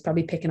person, so it's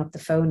probably picking up the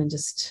phone and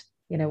just,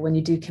 when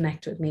you do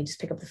connect with me,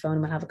 just pick up the phone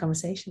and we'll have a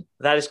conversation.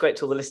 That is great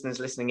to all the listeners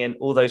listening in.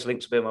 All those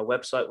links will be on my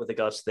website with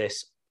regards to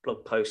this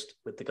blog post,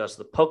 with regards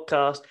to the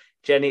podcast.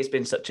 Jenny, it's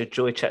been such a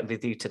joy chatting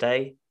with you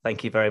today.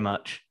 Thank you very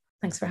much.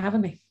 Thanks for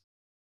having me.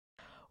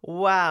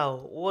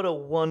 Wow, what a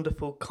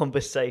wonderful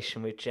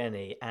conversation with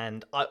Jenny.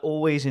 And I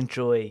always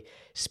enjoy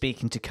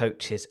speaking to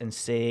coaches and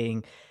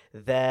seeing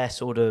their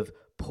sort of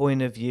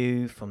point of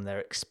view from their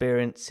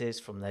experiences,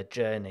 from their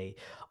journey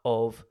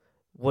of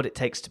what it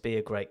takes to be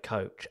a great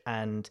coach.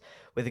 And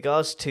with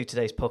regards to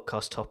today's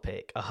podcast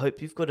topic, I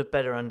hope you've got a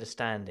better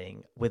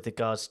understanding with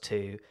regards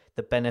to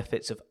the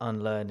benefits of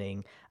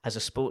unlearning as a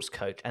sports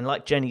coach. And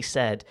like Jenny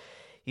said,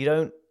 you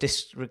don't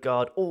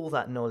disregard all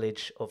that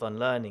knowledge of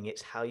unlearning.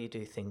 It's how you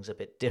do things a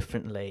bit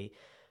differently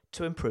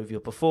to improve your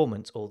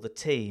performance or the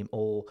team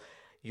or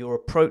your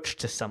approach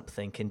to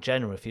something in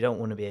general. If you don't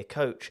want to be a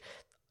coach,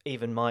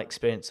 even my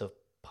experience of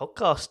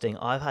podcasting,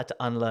 I've had to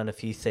unlearn a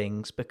few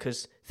things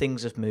because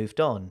things have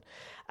moved on,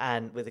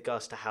 and with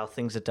regards to how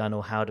things are done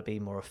or how to be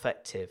more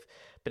effective.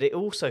 But it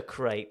also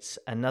creates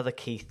another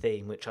key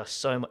theme, which I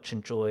so much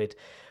enjoyed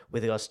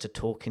with regards to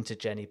talking to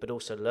Jenny, but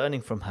also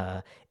learning from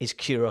her, is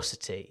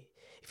curiosity.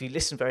 If you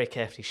listen very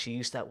carefully, she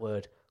used that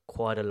word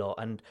quite a lot.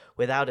 And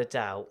without a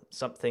doubt,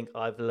 something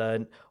I've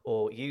learned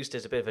or used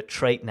as a bit of a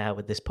trait now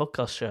with this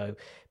podcast show,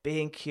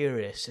 being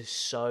curious is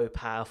so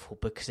powerful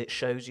because it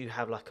shows you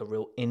have like a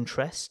real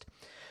interest,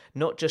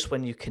 not just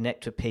when you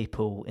connect with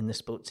people in the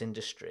sports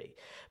industry,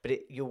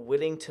 but you're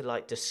willing to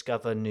like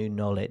discover new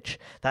knowledge.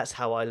 That's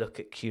how I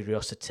look at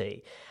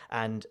curiosity.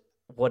 And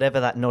whatever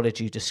that knowledge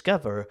you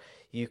discover,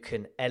 you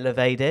can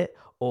elevate it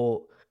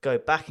or go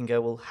back and go,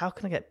 well, how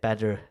can I get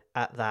better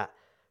at that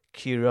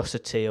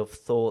curiosity of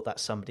thought that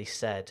somebody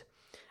said?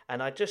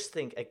 And I just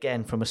think,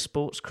 again, from a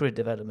sports career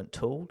development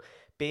tool,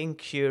 being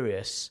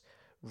curious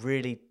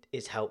really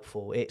is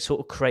helpful. It sort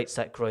of creates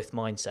that growth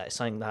mindset. It's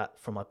something that,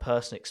 from my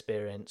personal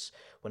experience,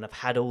 when I've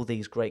had all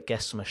these great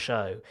guests on my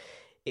show,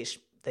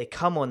 they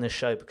come on the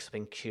show because I've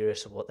been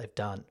curious of what they've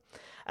done.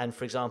 And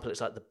for example,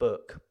 it's like the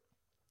book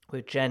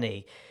with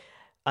Jenny,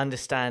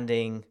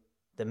 understanding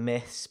the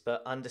myths,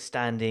 but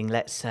understanding,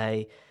 let's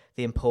say,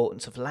 the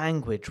importance of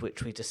language,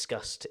 which we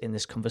discussed in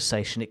this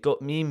conversation. It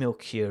got me more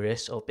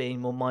curious of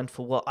being more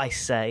mindful what I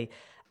say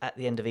at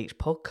the end of each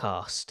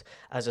podcast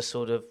as a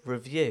sort of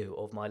review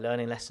of my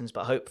learning lessons,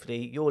 but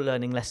hopefully your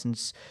learning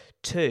lessons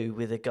too,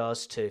 with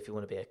regards to if you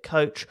want to be a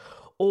coach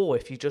or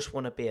if you just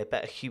want to be a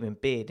better human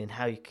being in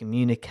how you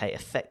communicate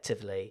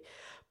effectively,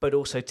 but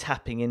also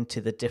tapping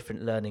into the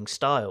different learning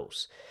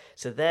styles.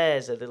 So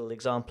there's a little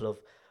example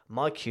of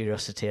my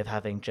curiosity of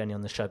having Jenny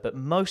on the show. But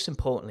most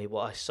importantly,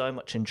 what I so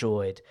much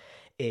enjoyed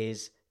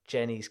is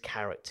Jenny's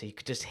character. You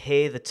could just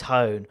hear the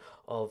tone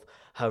of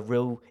her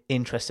real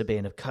interest in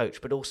being a coach,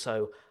 but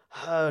also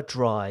her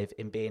drive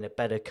in being a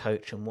better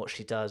coach and what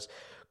she does,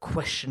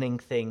 questioning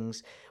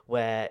things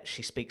where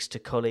she speaks to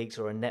colleagues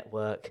or a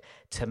network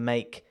to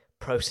make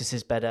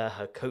processes better,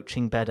 her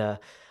coaching better.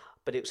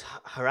 But it was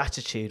her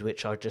attitude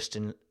which I just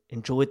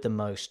enjoyed the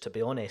most, to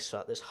be honest,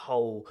 like this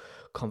whole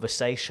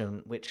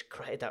conversation, which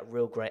created that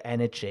real great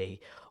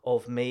energy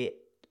of me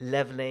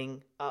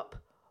leveling up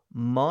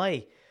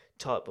my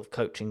type of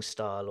coaching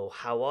style or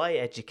how I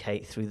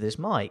educate through this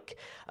mic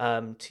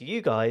to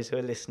you guys who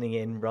are listening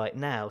in right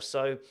now.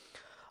 So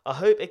I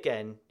hope,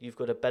 again, you've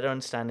got a better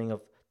understanding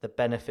of the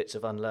benefits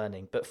of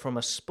unlearning. But from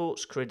a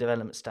sports career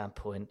development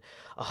standpoint,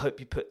 I hope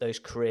you put those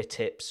career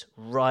tips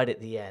right at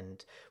the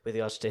end with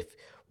regards to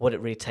what it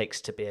really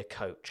takes to be a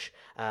coach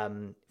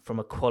from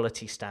a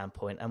quality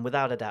standpoint. And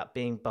without a doubt,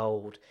 being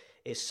bold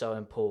is so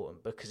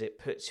important because it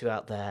puts you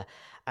out there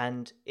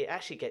and it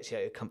actually gets you out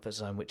of your comfort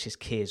zone, which is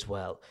key as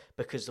well.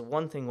 Because the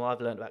one thing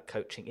I've learned about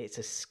coaching, it's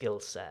a skill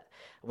set.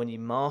 When you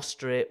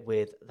master it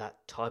with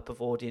that type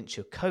of audience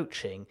you're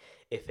coaching,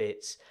 if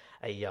it's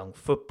a young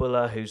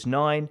footballer who's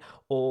 9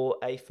 or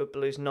a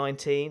footballer who's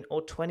 19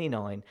 or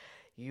 29,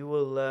 you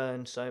will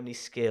learn so many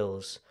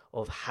skills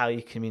of how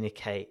you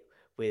communicate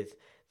with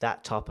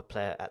that type of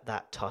player at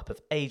that type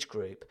of age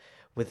group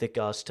with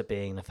regards to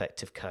being an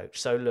effective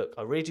coach. So look,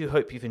 I really do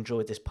hope you've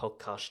enjoyed this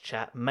podcast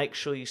chat. Make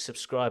sure you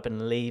subscribe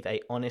and leave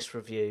a honest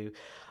review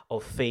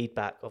of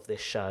feedback of this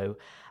show.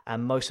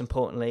 And most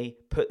importantly,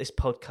 put this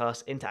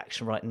podcast into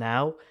action right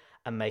now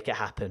and make it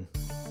happen.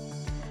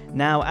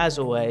 Now, as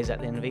always, at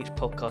the end of each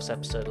podcast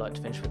episode, I'd like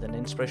to finish with an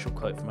inspirational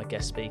quote from my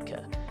guest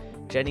speaker.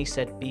 Jenny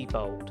said, "Be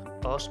bold,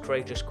 ask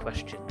courageous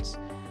questions,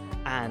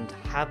 and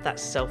have that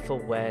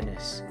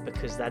self-awareness,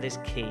 because that is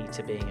key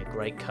to being a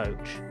great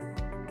coach."